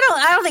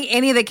 I don't think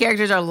any of the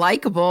characters are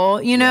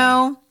likable. You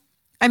know.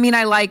 I mean,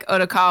 I like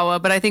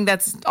Otokawa, but I think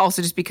that's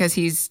also just because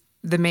he's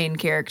the main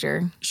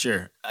character.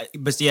 Sure.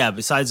 But yeah,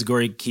 besides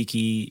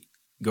Goriki.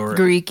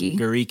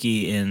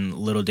 Goriki and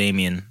Little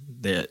Damien,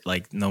 that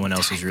like no one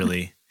else is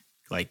really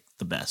like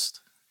the best.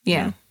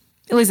 Yeah.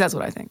 At least that's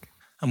what I think.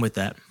 I'm with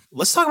that.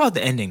 Let's talk about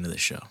the ending to the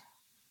show.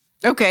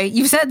 Okay,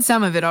 you've said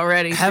some of it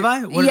already. Have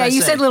I? What did yeah, I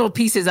you say? said little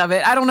pieces of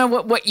it. I don't know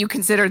what you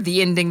consider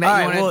the ending that All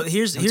you right, want well,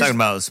 here's I'm talking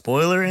about a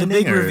spoiler the ending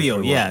big or- reveal. or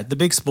what? Yeah, the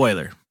big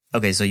spoiler.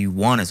 Okay, so you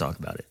want to talk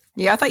about it.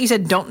 Yeah, I thought you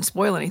said don't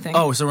spoil anything.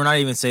 Oh, so we're not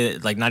even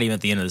saying like not even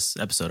at the end of this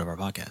episode of our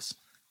podcast.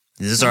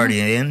 Is this already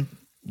in?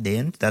 The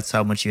end? That's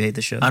how much you hate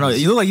the show? I know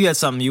you look like you had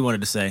something you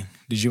wanted to say.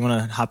 Did you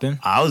want to hop in?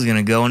 I was going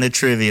to go into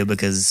trivia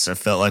because I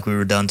felt like we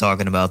were done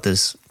talking about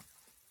this.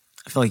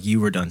 I feel like you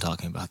were done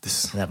talking about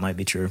this. That might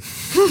be true.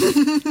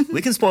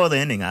 We can spoil the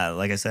ending.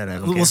 Like I said, I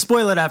don't care. We'll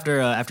spoil it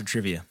after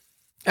trivia.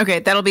 Okay,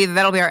 that'll be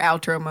our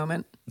outro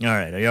moment. All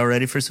right, are y'all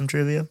ready for some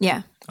trivia?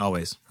 Yeah.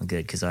 Always. Oh,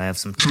 good, because I have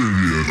some.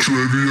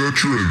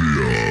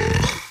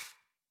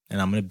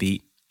 And I'm gonna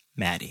beat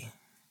Maddie.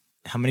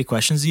 How many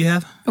questions do you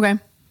have? Okay.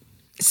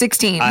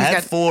 16. I He's had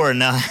got- 4,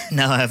 now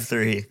I have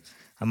 3.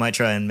 I might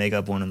try and make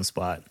up one on the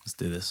spot. Let's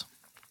do this.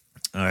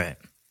 All right,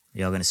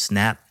 y'all gonna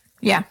snap?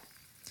 Yeah.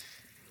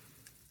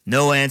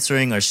 No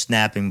answering or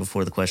snapping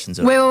before the question's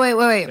over.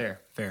 Wait.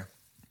 Fair.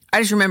 I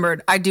just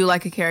remembered. I do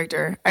like a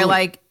character. I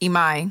like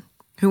Imai,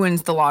 who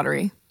wins the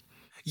lottery.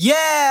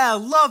 Yeah,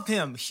 love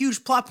him.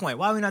 Huge plot point.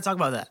 Why are we not talking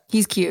about that?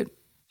 He's cute.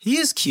 He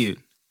is cute.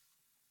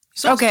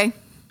 So- Okay.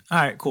 All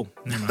right, cool.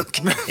 Never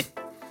mind.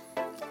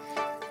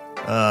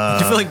 I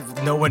feel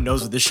like no one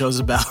knows what this show's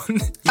about.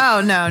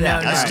 Oh, no.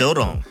 I still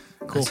don't.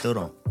 Cool. I still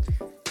don't.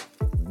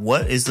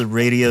 What is the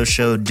radio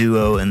show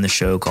duo in the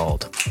show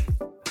called?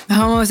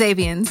 Homo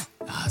sapiens,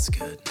 Oh, that's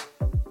good.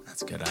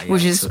 That's good.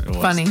 which is it was.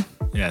 funny.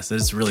 Yes,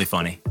 it's really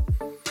funny.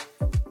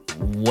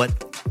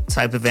 What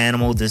type of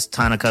animal does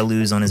Tanaka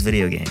lose on his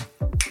video game?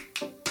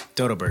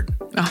 Dodo bird.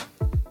 Oh.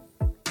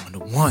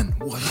 1-1.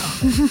 What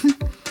up?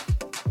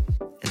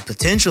 And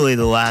potentially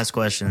the last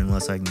question,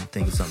 unless I can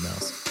think of something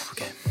else.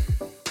 Okay.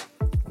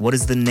 What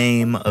is the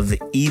name of the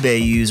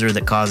eBay user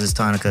that causes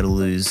Tanaka to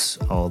lose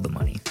all the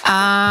money?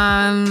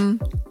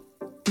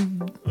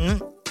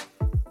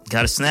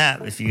 Gotta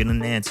snap if you're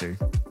gonna answer.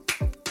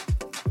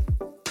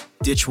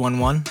 Ditch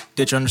 11.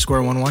 Ditch underscore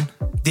 11.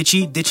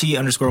 Ditchy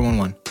underscore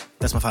 11.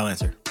 That's my final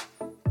answer.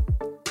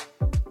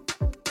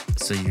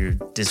 So you're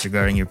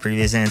disregarding your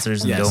previous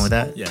answers and Yes. going with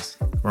that? Yes.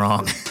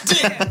 Wrong.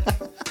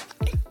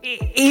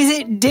 Is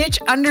it ditch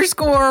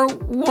underscore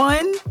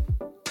 1?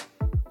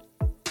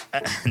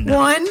 No.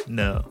 1?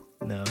 No.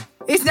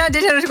 It's not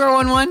ditch underscore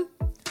 1.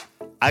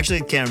 I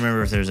actually can't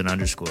remember if there's an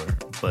underscore,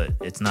 but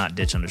it's not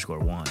ditch underscore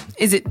 1.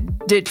 Is it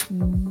ditch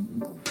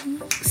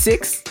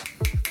 6?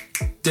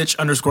 Ditch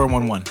underscore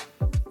 11.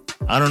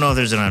 I don't know if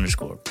there's an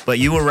underscore, but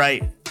you were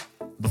right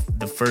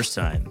the first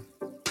time.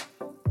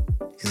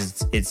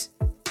 Because it's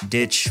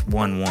ditch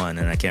 1-1,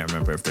 and I can't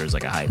remember if there's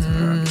like a hyphen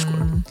or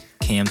underscore.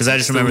 Because I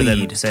just remember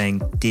them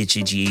saying ditch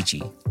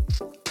ichi.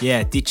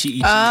 Yeah, ditchy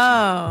ichi.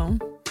 Oh.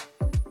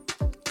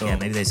 Yeah,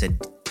 maybe they said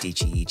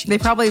ditchy ichi.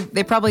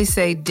 They probably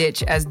say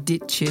ditch as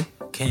ditchy.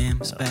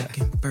 Cam's back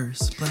in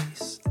first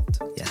place.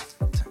 Yeah.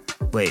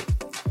 Wait,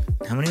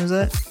 how many was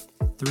that?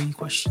 3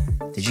 questions.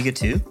 Did you get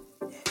 2?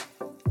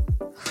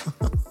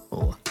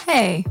 Oh.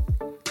 Hey.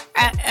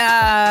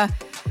 I'm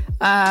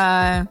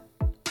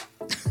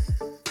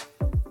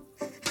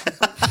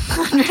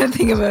trying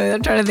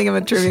to think of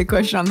a trivia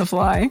question on the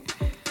fly.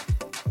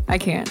 I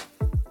can't.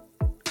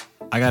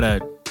 I got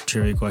a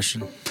trivia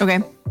question. Okay.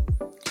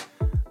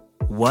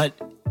 What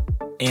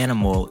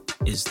animal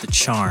is the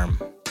charm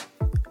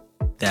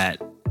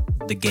that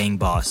the gang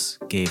boss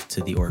gave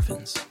to the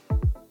orphans?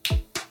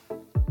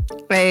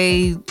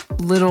 A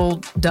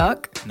little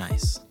duck.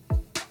 Nice.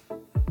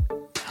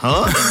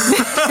 Huh?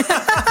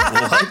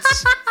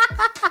 What?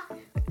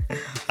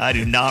 I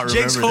do not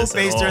remember Jake's whole this at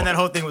face all. during that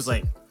whole thing was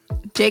like,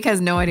 Jake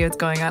has no idea what's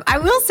going on. I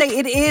will say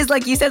it is,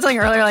 like you said something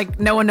earlier, like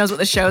no one knows what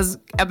the show's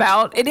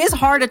about. It is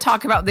hard to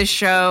talk about this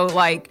show,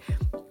 like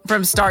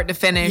from start to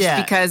finish,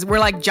 because we're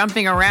like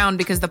jumping around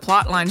because the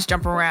plot lines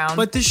jump around.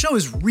 but this show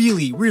is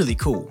really, really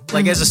cool.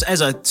 Like as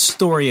a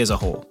story as a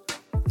whole.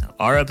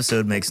 Our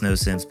episode makes no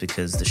sense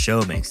because the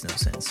show makes no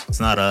sense. It's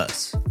not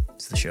us.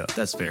 It's the show.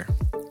 That's fair.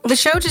 The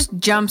show just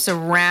jumps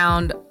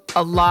around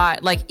a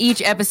lot. Like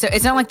each episode,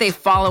 it's not like they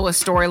follow a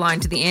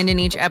storyline to the end in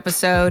each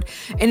episode.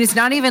 And it's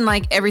not even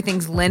like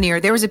everything's linear.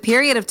 There was a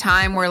period of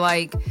time where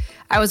like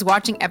I was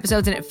watching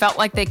episodes and it felt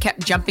like they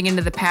kept jumping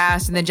into the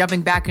past and then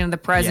jumping back into the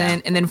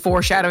present and then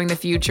foreshadowing the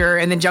future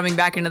and then jumping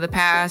back into the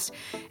past.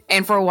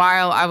 And for a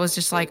while, I was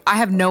just like, I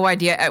have no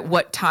idea at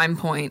what time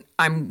point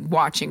I'm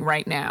watching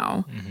right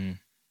now. Mm-hmm.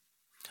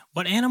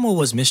 What animal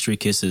was Mystery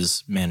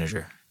Kiss's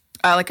manager?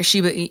 Like a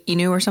Shiba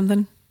Inu or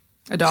something?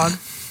 A dog?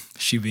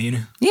 Shiba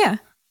Inu. Yeah.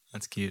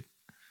 That's cute.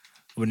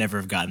 Would never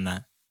have gotten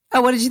that.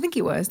 Oh, what did you think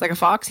he was? Like a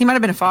fox? He might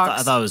have been a fox.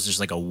 I thought it was just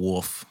like a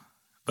wolf,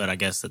 but I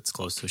guess that's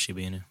close to a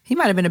Shiba Inu. He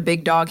might have been a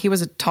big dog. He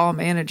was a tall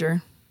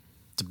manager.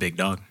 It's a big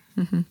dog.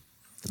 Mm-hmm.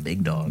 The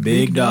big dog.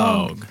 Big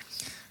dog.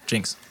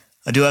 Jinx.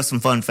 I do have some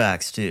fun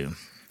facts too.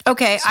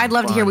 Okay, I'd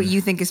love to hear fun what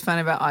you think is fun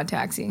about Odd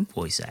Taxi.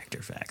 Voice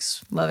actor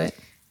facts. Love it.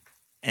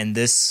 And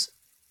this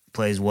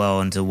plays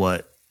well into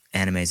what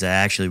animes I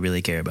actually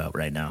really care about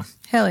right now.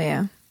 Hell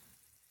yeah.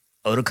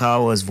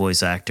 Otokawa's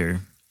voice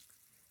actor,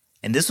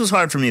 and this was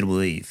hard for me to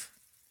believe,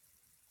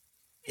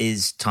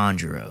 is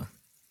Tanjiro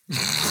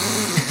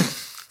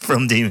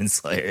from Demon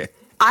Slayer.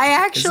 I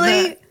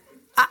actually...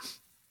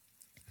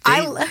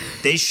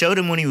 They showed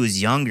him when he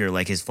was younger,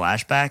 like his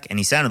flashback, and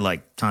he sounded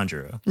like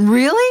Tanjiro.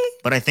 Really?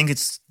 But I think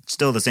it's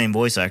still the same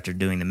voice actor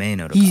doing the main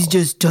Otokawa. He's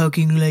just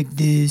talking like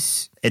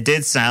this. It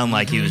did sound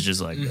like he was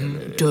just like...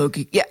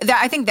 Talking. Yeah,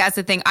 I think that's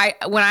the thing. I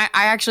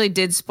actually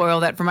did spoil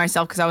that for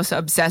myself because I was so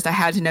obsessed. I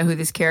had to know who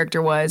this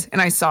character was.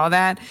 And I saw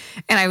that.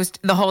 And I was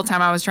the whole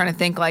time I was trying to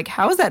think, like,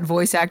 how is that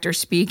voice actor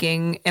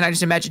speaking? And I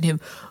just imagined him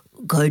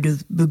kind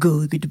of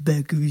going at the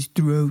back of his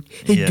throat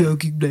and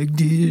talking like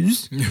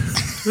this.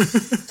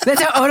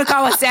 That's how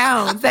Otokawa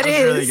sounds. That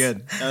is really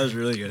good. That was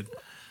really good.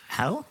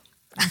 How?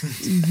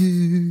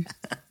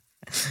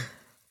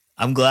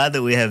 I'm glad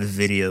that we have a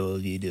video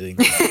of you doing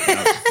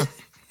that.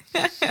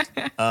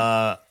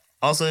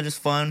 Also, just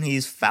fun,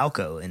 he's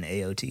Falco in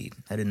AOT.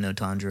 I didn't know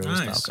Tanjiro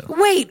was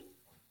Falco. Wait,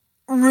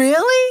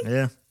 really?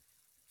 Yeah.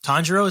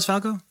 Tanjiro is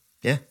Falco?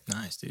 Yeah.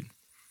 Nice, dude.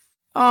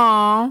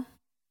 Aw.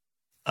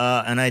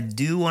 And I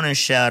do want to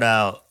shout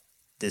out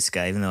this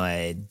guy, even though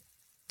I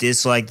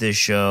disliked this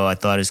show. I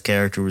thought his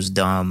character was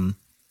dumb.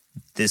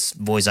 This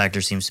voice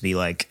actor seems to be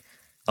like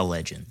a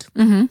legend.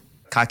 Mm-hmm.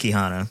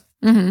 Kakihana.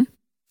 Mm-hmm.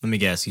 Let me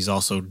guess. He's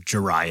also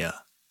Jiraiya.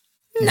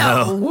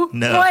 No.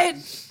 What?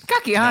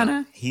 Kakihana.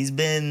 No. He's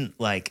been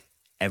like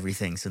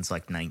everything since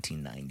like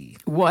 1990.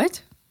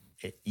 What?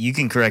 You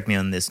can correct me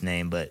on this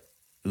name, but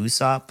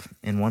Usopp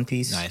in One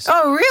Piece. Nice.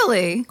 Oh,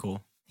 really?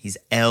 Cool. He's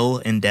L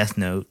in Death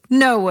Note.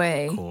 No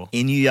way. Cool.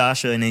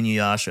 Inuyasha and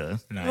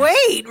Inuyasha. Nice.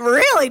 Wait,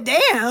 really?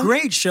 Damn.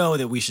 Great show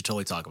that we should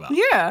totally talk about.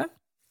 Yeah.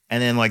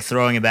 And then like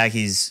throwing it back,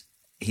 he's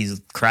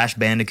Crash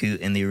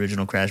Bandicoot in the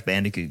original Crash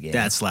Bandicoot game.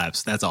 That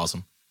slaps. That's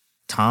awesome.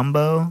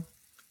 Tombo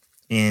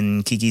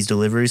in Kiki's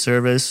Delivery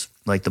Service,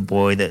 like the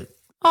boy that.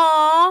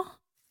 Aw.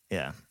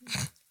 Yeah.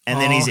 And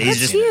then he's That's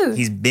just cute.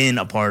 he's been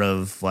a part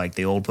of like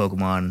the old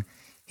Pokemon.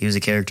 He was a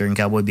character in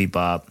Cowboy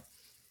Bebop,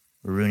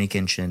 Rurouni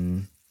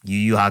Kenshin, Yu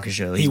Yu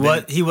Hakusho.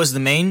 He was the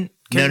main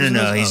character?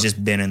 No. He's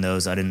just been in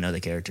those. I didn't know the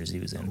characters he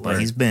was in, but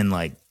he's been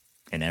like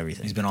in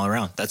everything. He's been all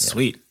around. That's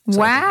sweet. So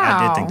Wow.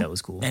 I did think that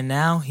was cool. And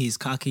now he's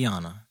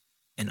Kakihana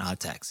in Odd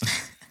Taxi,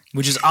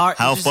 which is our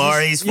How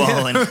far he's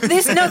fallen.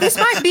 This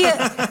might be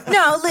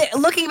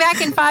looking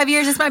back in 5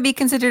 years, this might be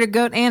considered a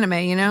GOAT anime,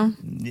 you know?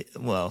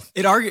 Well,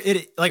 It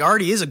like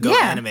already is a GOAT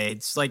Yeah. anime.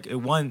 It's like it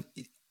won.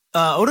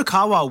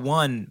 Otokawa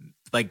won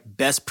like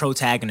best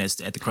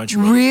protagonist at the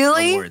Crunchyroll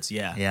Really? Awards.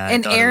 Yeah. Yeah, I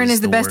And thought it Aaron was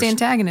is the best worst.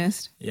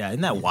 antagonist. Yeah.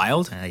 Isn't that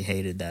wild? I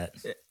hated that.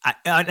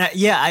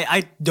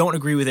 I don't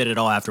agree with it at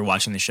all after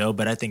watching the show,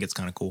 but I think it's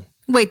kind of cool.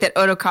 Wait, that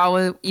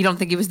Otokawa, you don't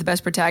think he was the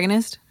best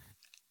protagonist?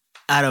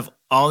 Out of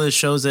all the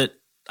shows that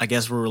I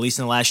guess were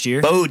releasing last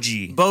year,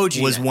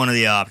 Boji was one of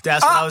the options.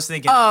 that's what I was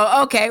thinking.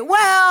 Oh, okay.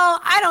 Well,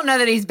 I don't know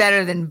that he's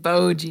better than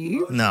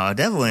Boji. No,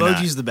 definitely not.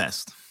 Boji's the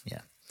best. Yeah.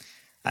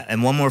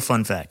 And one more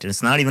fun fact, and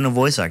it's not even a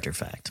voice actor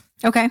fact.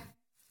 Okay.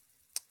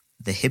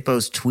 The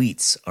hippo's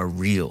tweets are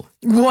real.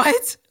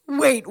 What?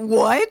 Wait,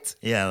 what?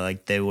 Yeah,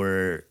 like they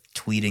were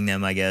tweeting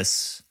them, I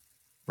guess,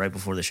 right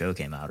before the show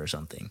came out or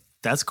something.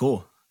 That's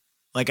cool.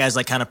 Like as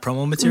like kind of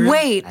promo material.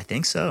 Wait, I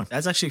think so.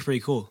 That's actually pretty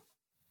cool.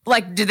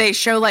 like, do they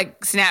show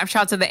like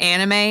snapshots of the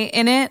anime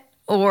in it?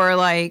 Or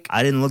like,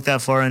 I didn't look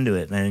that far into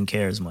it, and I didn't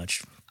care as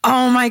much.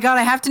 oh my God,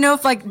 I have to know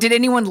if like, did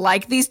anyone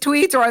like these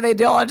tweets or are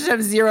they all just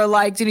have 0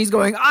 likes and he's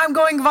going, I'm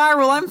going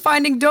viral. I'm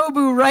finding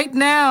Dobu right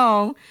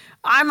now.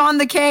 I'm on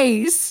the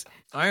case.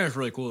 I think it's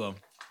really cool though.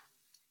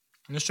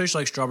 And this tastes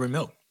like strawberry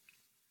milk.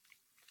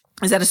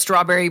 Is that a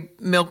strawberry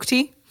milk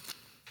tea?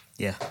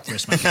 Yeah.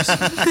 Rest my case.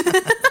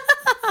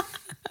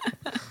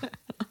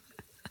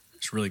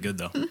 It's really good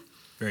though.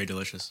 Very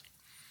delicious.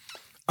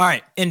 All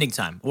right, ending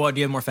time. Well, do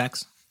you have more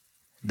facts?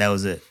 That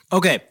was it.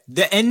 Okay,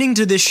 the ending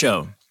to this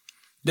show,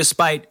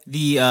 despite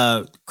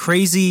the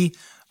crazy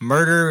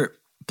murder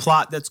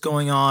plot that's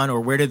going on, or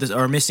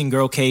or missing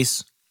girl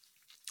case,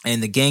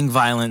 and the gang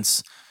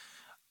violence,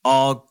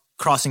 all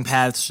crossing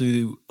paths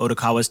through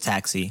Otokawa's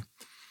taxi,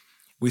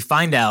 we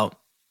find out.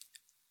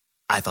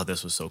 I thought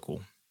this was so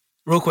cool.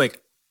 Real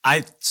quick,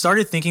 I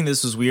started thinking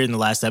this was weird in the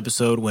last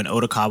episode when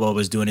Otokawa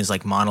was doing his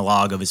like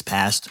monologue of his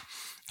past,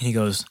 and he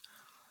goes,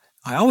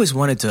 "I always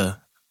wanted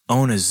to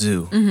own a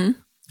zoo." Mm-hmm.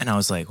 And I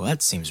was like, well,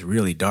 that seems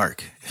really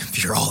dark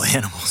if you're all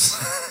animals.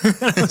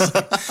 I was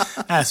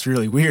like, that's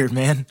really weird,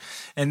 man.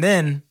 And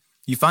then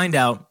you find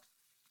out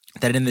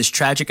that in this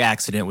tragic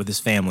accident with his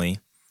family,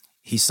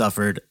 he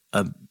suffered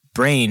a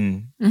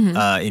brain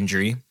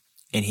injury,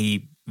 and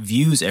he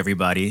views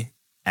everybody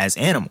as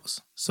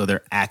animals. So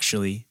they're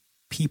actually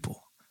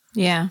people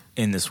Yeah.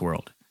 in this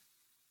world,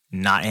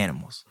 not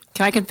animals.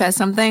 Can I confess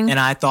something? And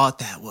I thought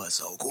that was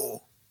so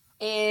cool.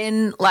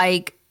 In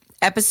like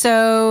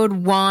episode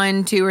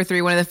 1, 2, or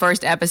 3, one of the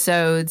first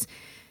episodes,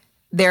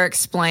 they're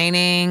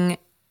explaining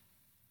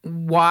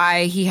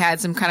why he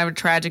had some kind of a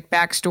tragic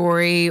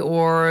backstory,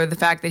 or the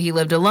fact that he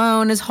lived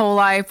alone his whole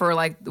life, or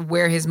like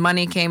where his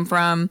money came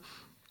from.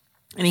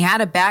 And he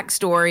had a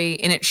backstory,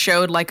 and it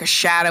showed like a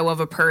shadow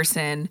of a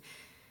person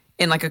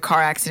in like a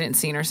car accident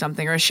scene or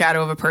something, or a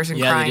shadow of a person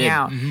Yeah, they crying did.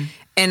 out. Mm-hmm.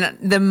 And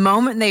the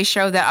moment they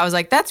showed that, I was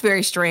like, that's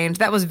very strange.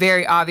 That was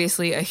very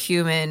obviously a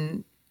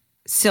human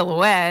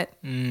silhouette.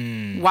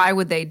 Why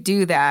would they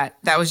do that?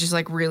 That was just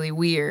like really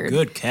weird.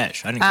 Good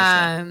catch. I didn't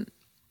catch that.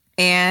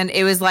 And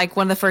it was like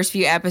one of the first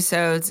few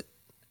episodes.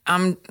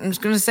 I'm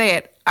just going to say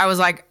it. I was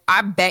like,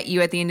 I bet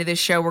you at the end of this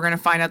show, we're going to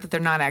find out that they're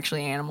not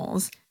actually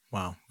animals.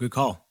 Wow, good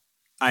call.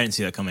 I didn't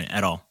see that coming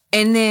at all.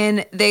 And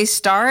then they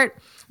start,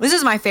 this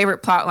is my favorite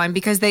plot line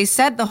because they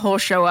set the whole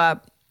show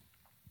up.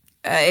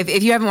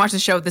 If you haven't watched the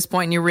show at this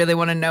point and you really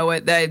want to know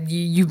it, that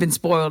you've been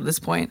spoiled at this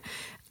point.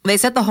 They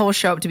set the whole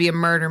show up to be a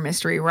murder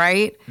mystery,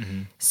 right?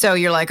 Mm-hmm. So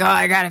you're like, oh,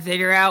 I got to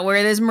figure out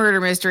where this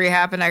murder mystery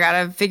happened. I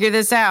got to figure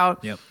this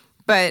out. Yep.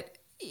 But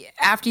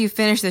after you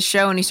finish the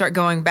show and you start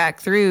going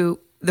back through,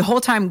 the whole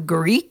time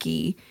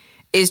Gariki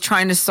is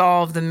trying to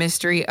solve the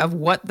mystery of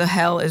what the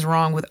hell is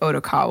wrong with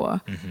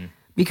Otokawa. Mm-hmm.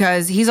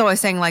 Because he's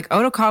always saying, like,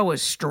 Otokawa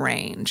is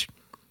strange.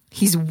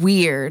 He's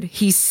weird.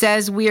 He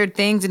says weird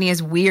things and he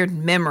has weird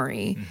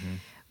memory. Mm-hmm.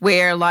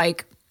 Where,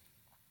 like,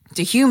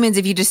 to humans,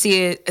 if you just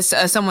see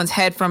someone's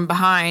head from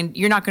behind,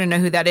 you're not going to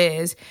know who that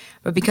is.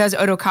 But because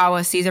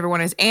Otokawa sees everyone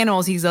as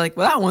animals, he's like,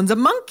 well, that one's a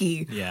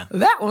monkey. Yeah.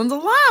 That one's a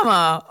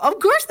llama. Of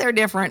course they're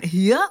different.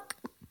 Yuck.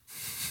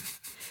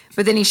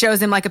 But then he shows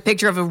them like a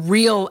picture of a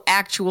real,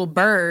 actual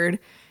bird.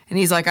 And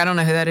he's like, I don't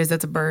know who that is.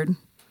 That's a bird.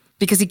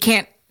 Because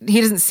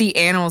he doesn't see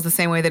animals the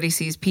same way that he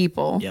sees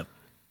people. Yep.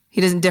 He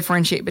doesn't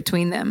differentiate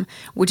between them,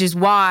 which is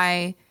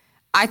why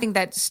I think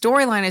that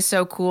storyline is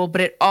so cool.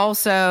 But it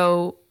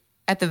also,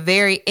 at the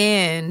very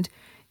end,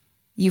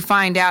 you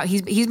find out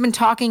he's been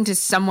talking to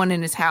someone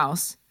in his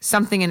house,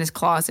 something in his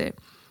closet,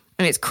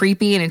 and it's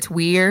creepy and it's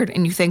weird.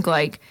 And you think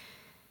like,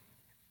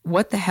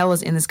 what the hell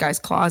is in this guy's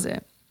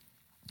closet?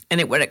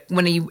 And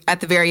when you at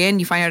the very end,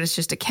 you find out it's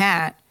just a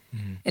cat,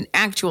 an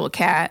actual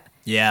cat.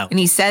 Yeah. And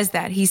he says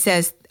that. He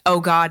says, oh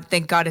God,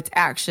 thank God it's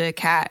actually a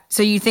cat.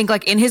 So you think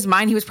like in his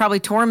mind, he was probably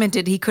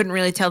tormented. He couldn't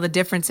really tell the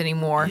difference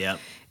anymore. Yep.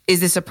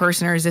 Is this a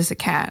person or is this a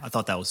cat? I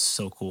thought that was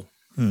so cool.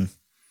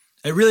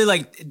 It really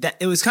like that.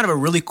 It was kind of a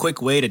really quick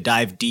way to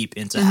dive deep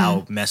into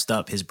how messed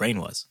up his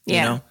brain was.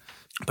 Yeah. You know?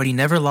 But he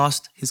never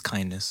lost his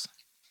kindness.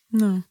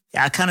 No.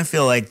 Yeah, I kind of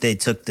feel like they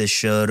took this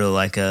show to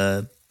like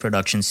a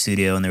production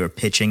studio and they were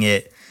pitching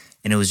it,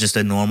 and it was just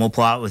a normal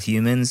plot with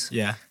humans.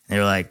 Yeah. They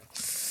were like,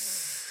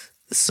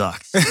 this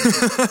sucks.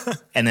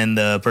 And then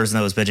the person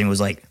that was pitching was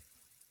like,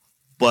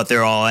 but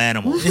they're all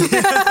animals. And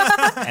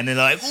then they're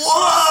like,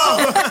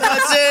 whoa,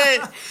 that's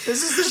it.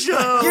 This is the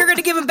show. You're going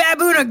to give a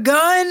baboon a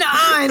gun?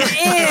 I'm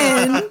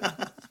in.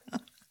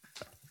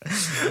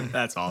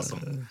 That's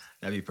awesome.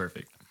 That'd be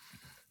perfect.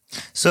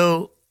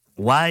 So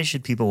why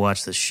should people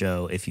watch this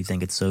show if you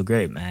think it's so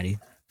great, Maddie?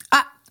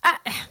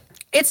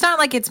 It's not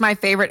like it's my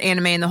favorite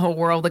anime in the whole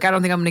world. Like, I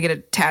don't think I'm going to get a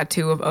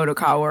tattoo of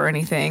Otokawa or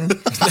anything.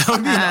 That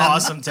would be an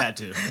awesome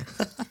tattoo.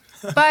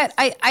 But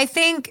I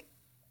think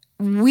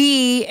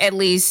we at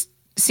least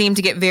seem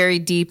to get very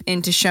deep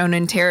into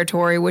shonen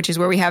territory, which is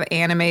where we have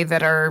anime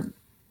that are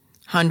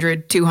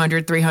 100,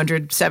 200,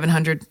 300,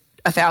 700,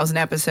 1,000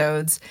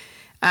 episodes.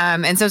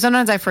 And so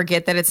sometimes I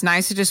forget that it's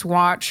nice to just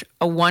watch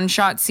a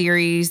one-shot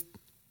series.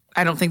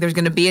 I don't think there's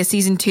going to be a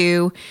season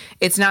 2.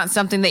 It's not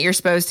something that you're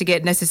supposed to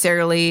get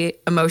necessarily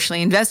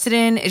emotionally invested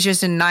in. It's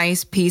just a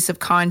nice piece of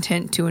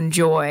content to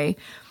enjoy.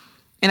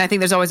 And I think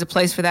there's always a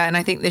place for that. And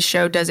I think this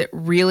show does it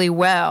really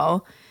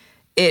well.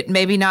 It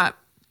maybe not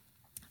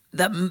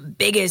the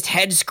biggest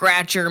head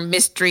scratcher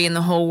mystery in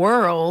the whole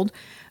world,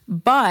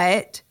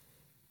 but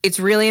it's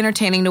really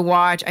entertaining to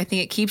watch. I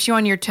think it keeps you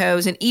on your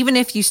toes. And even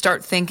if you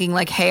start thinking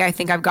like, hey, I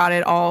think I've got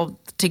it all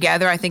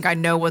together, I think I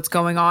know what's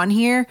going on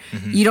here,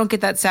 you don't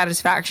get that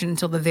satisfaction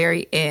until the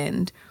very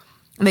end.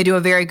 And they do a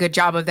very good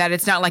job of that.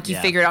 It's not like you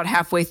figure it out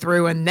halfway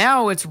through and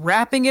now it's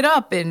wrapping it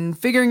up and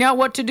figuring out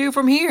what to do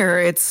from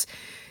here.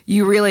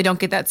 You really don't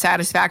get that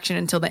satisfaction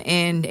until the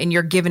end, and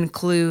you're given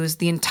clues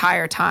the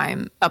entire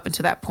time up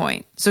until that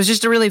point. So it's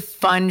just a really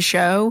fun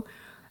show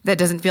that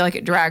doesn't feel like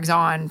it drags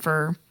on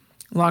for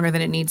longer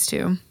than it needs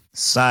to.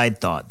 Side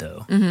thought,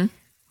 though.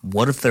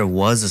 What if there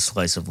was a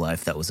slice of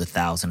life that was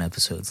 1,000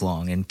 episodes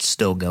long and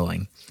still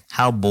going?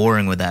 How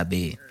boring would that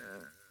be?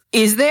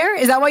 Is there?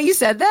 Is that why you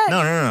said that?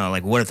 No.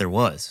 Like, what if there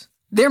was?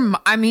 There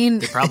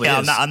Probably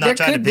is. I'm not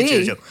trying to picture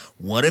the show.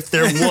 What if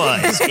there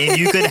was and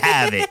you could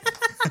have it?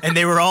 And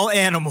they were all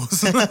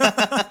animals.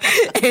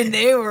 And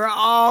they were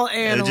all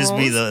animals. It would just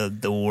be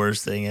the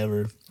worst thing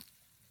ever.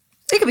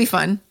 It could be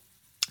fun.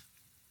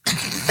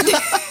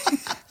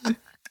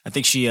 I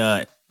think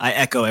I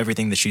echo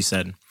everything that she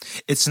said.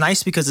 It's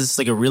nice because it's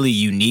like a really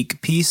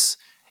unique piece.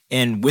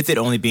 And with it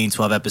only being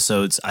 12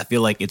 episodes, I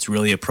feel like it's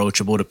really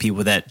approachable to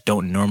people that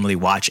don't normally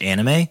watch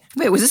anime.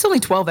 Wait, was this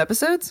only 12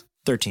 episodes?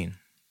 13.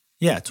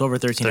 Yeah, 12 or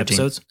 13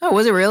 episodes. Oh,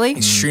 was it really?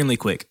 Extremely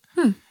quick.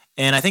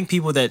 And I think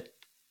people that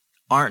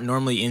aren't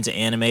normally into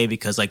anime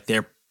because like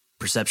their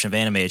perception of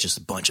anime is just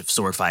a bunch of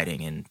sword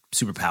fighting and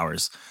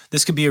superpowers.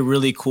 This could be a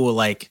really cool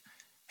like,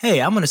 hey,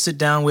 I'm going to sit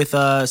down with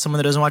someone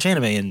that doesn't watch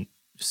anime and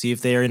see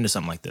if they're into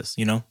something like this,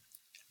 you know?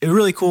 It's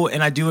really cool.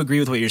 And I do agree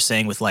with what you're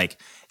saying with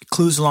like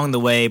clues along the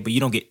way, but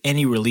you don't get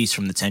any release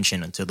from the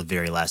tension until the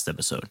very last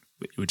episode,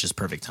 which is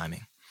perfect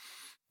timing.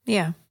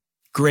 Yeah.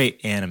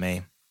 Great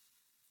anime.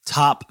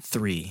 Top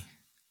 3.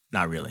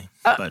 Not really,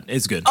 but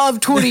it's good. Of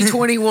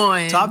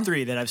 2021. Top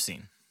 3 that I've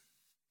seen.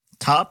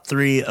 Top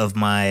 3 of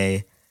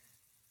my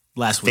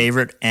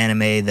favorite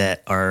anime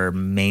that are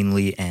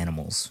mainly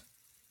animals.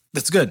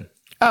 That's good.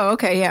 Oh,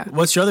 okay, yeah.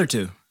 What's your other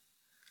 2?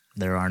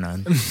 There are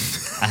none.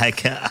 So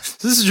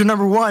this is your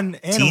number 1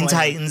 anime. Teen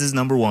Titans is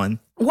number 1.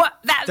 What?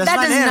 That does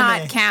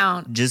not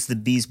count. Just the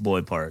Beast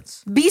Boy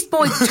parts. Beast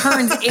Boy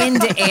turns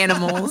into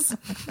animals.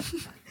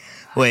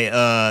 Wait,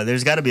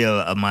 there's got to be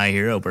a My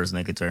Hero person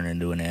that could turn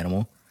into an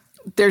animal.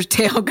 There's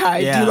Tail Guy.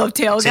 Yeah. Do you love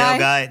Tail Guy? Tail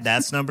Guy,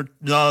 that's number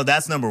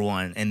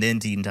 1. And then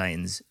Teen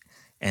Titans.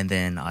 And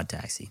then Odd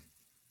Taxi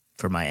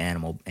for my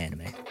animal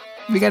anime.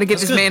 We got to get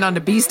this man onto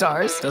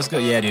B-Stars. That's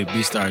good. Yeah, dude.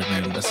 B-Stars,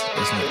 man. That's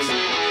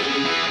nice.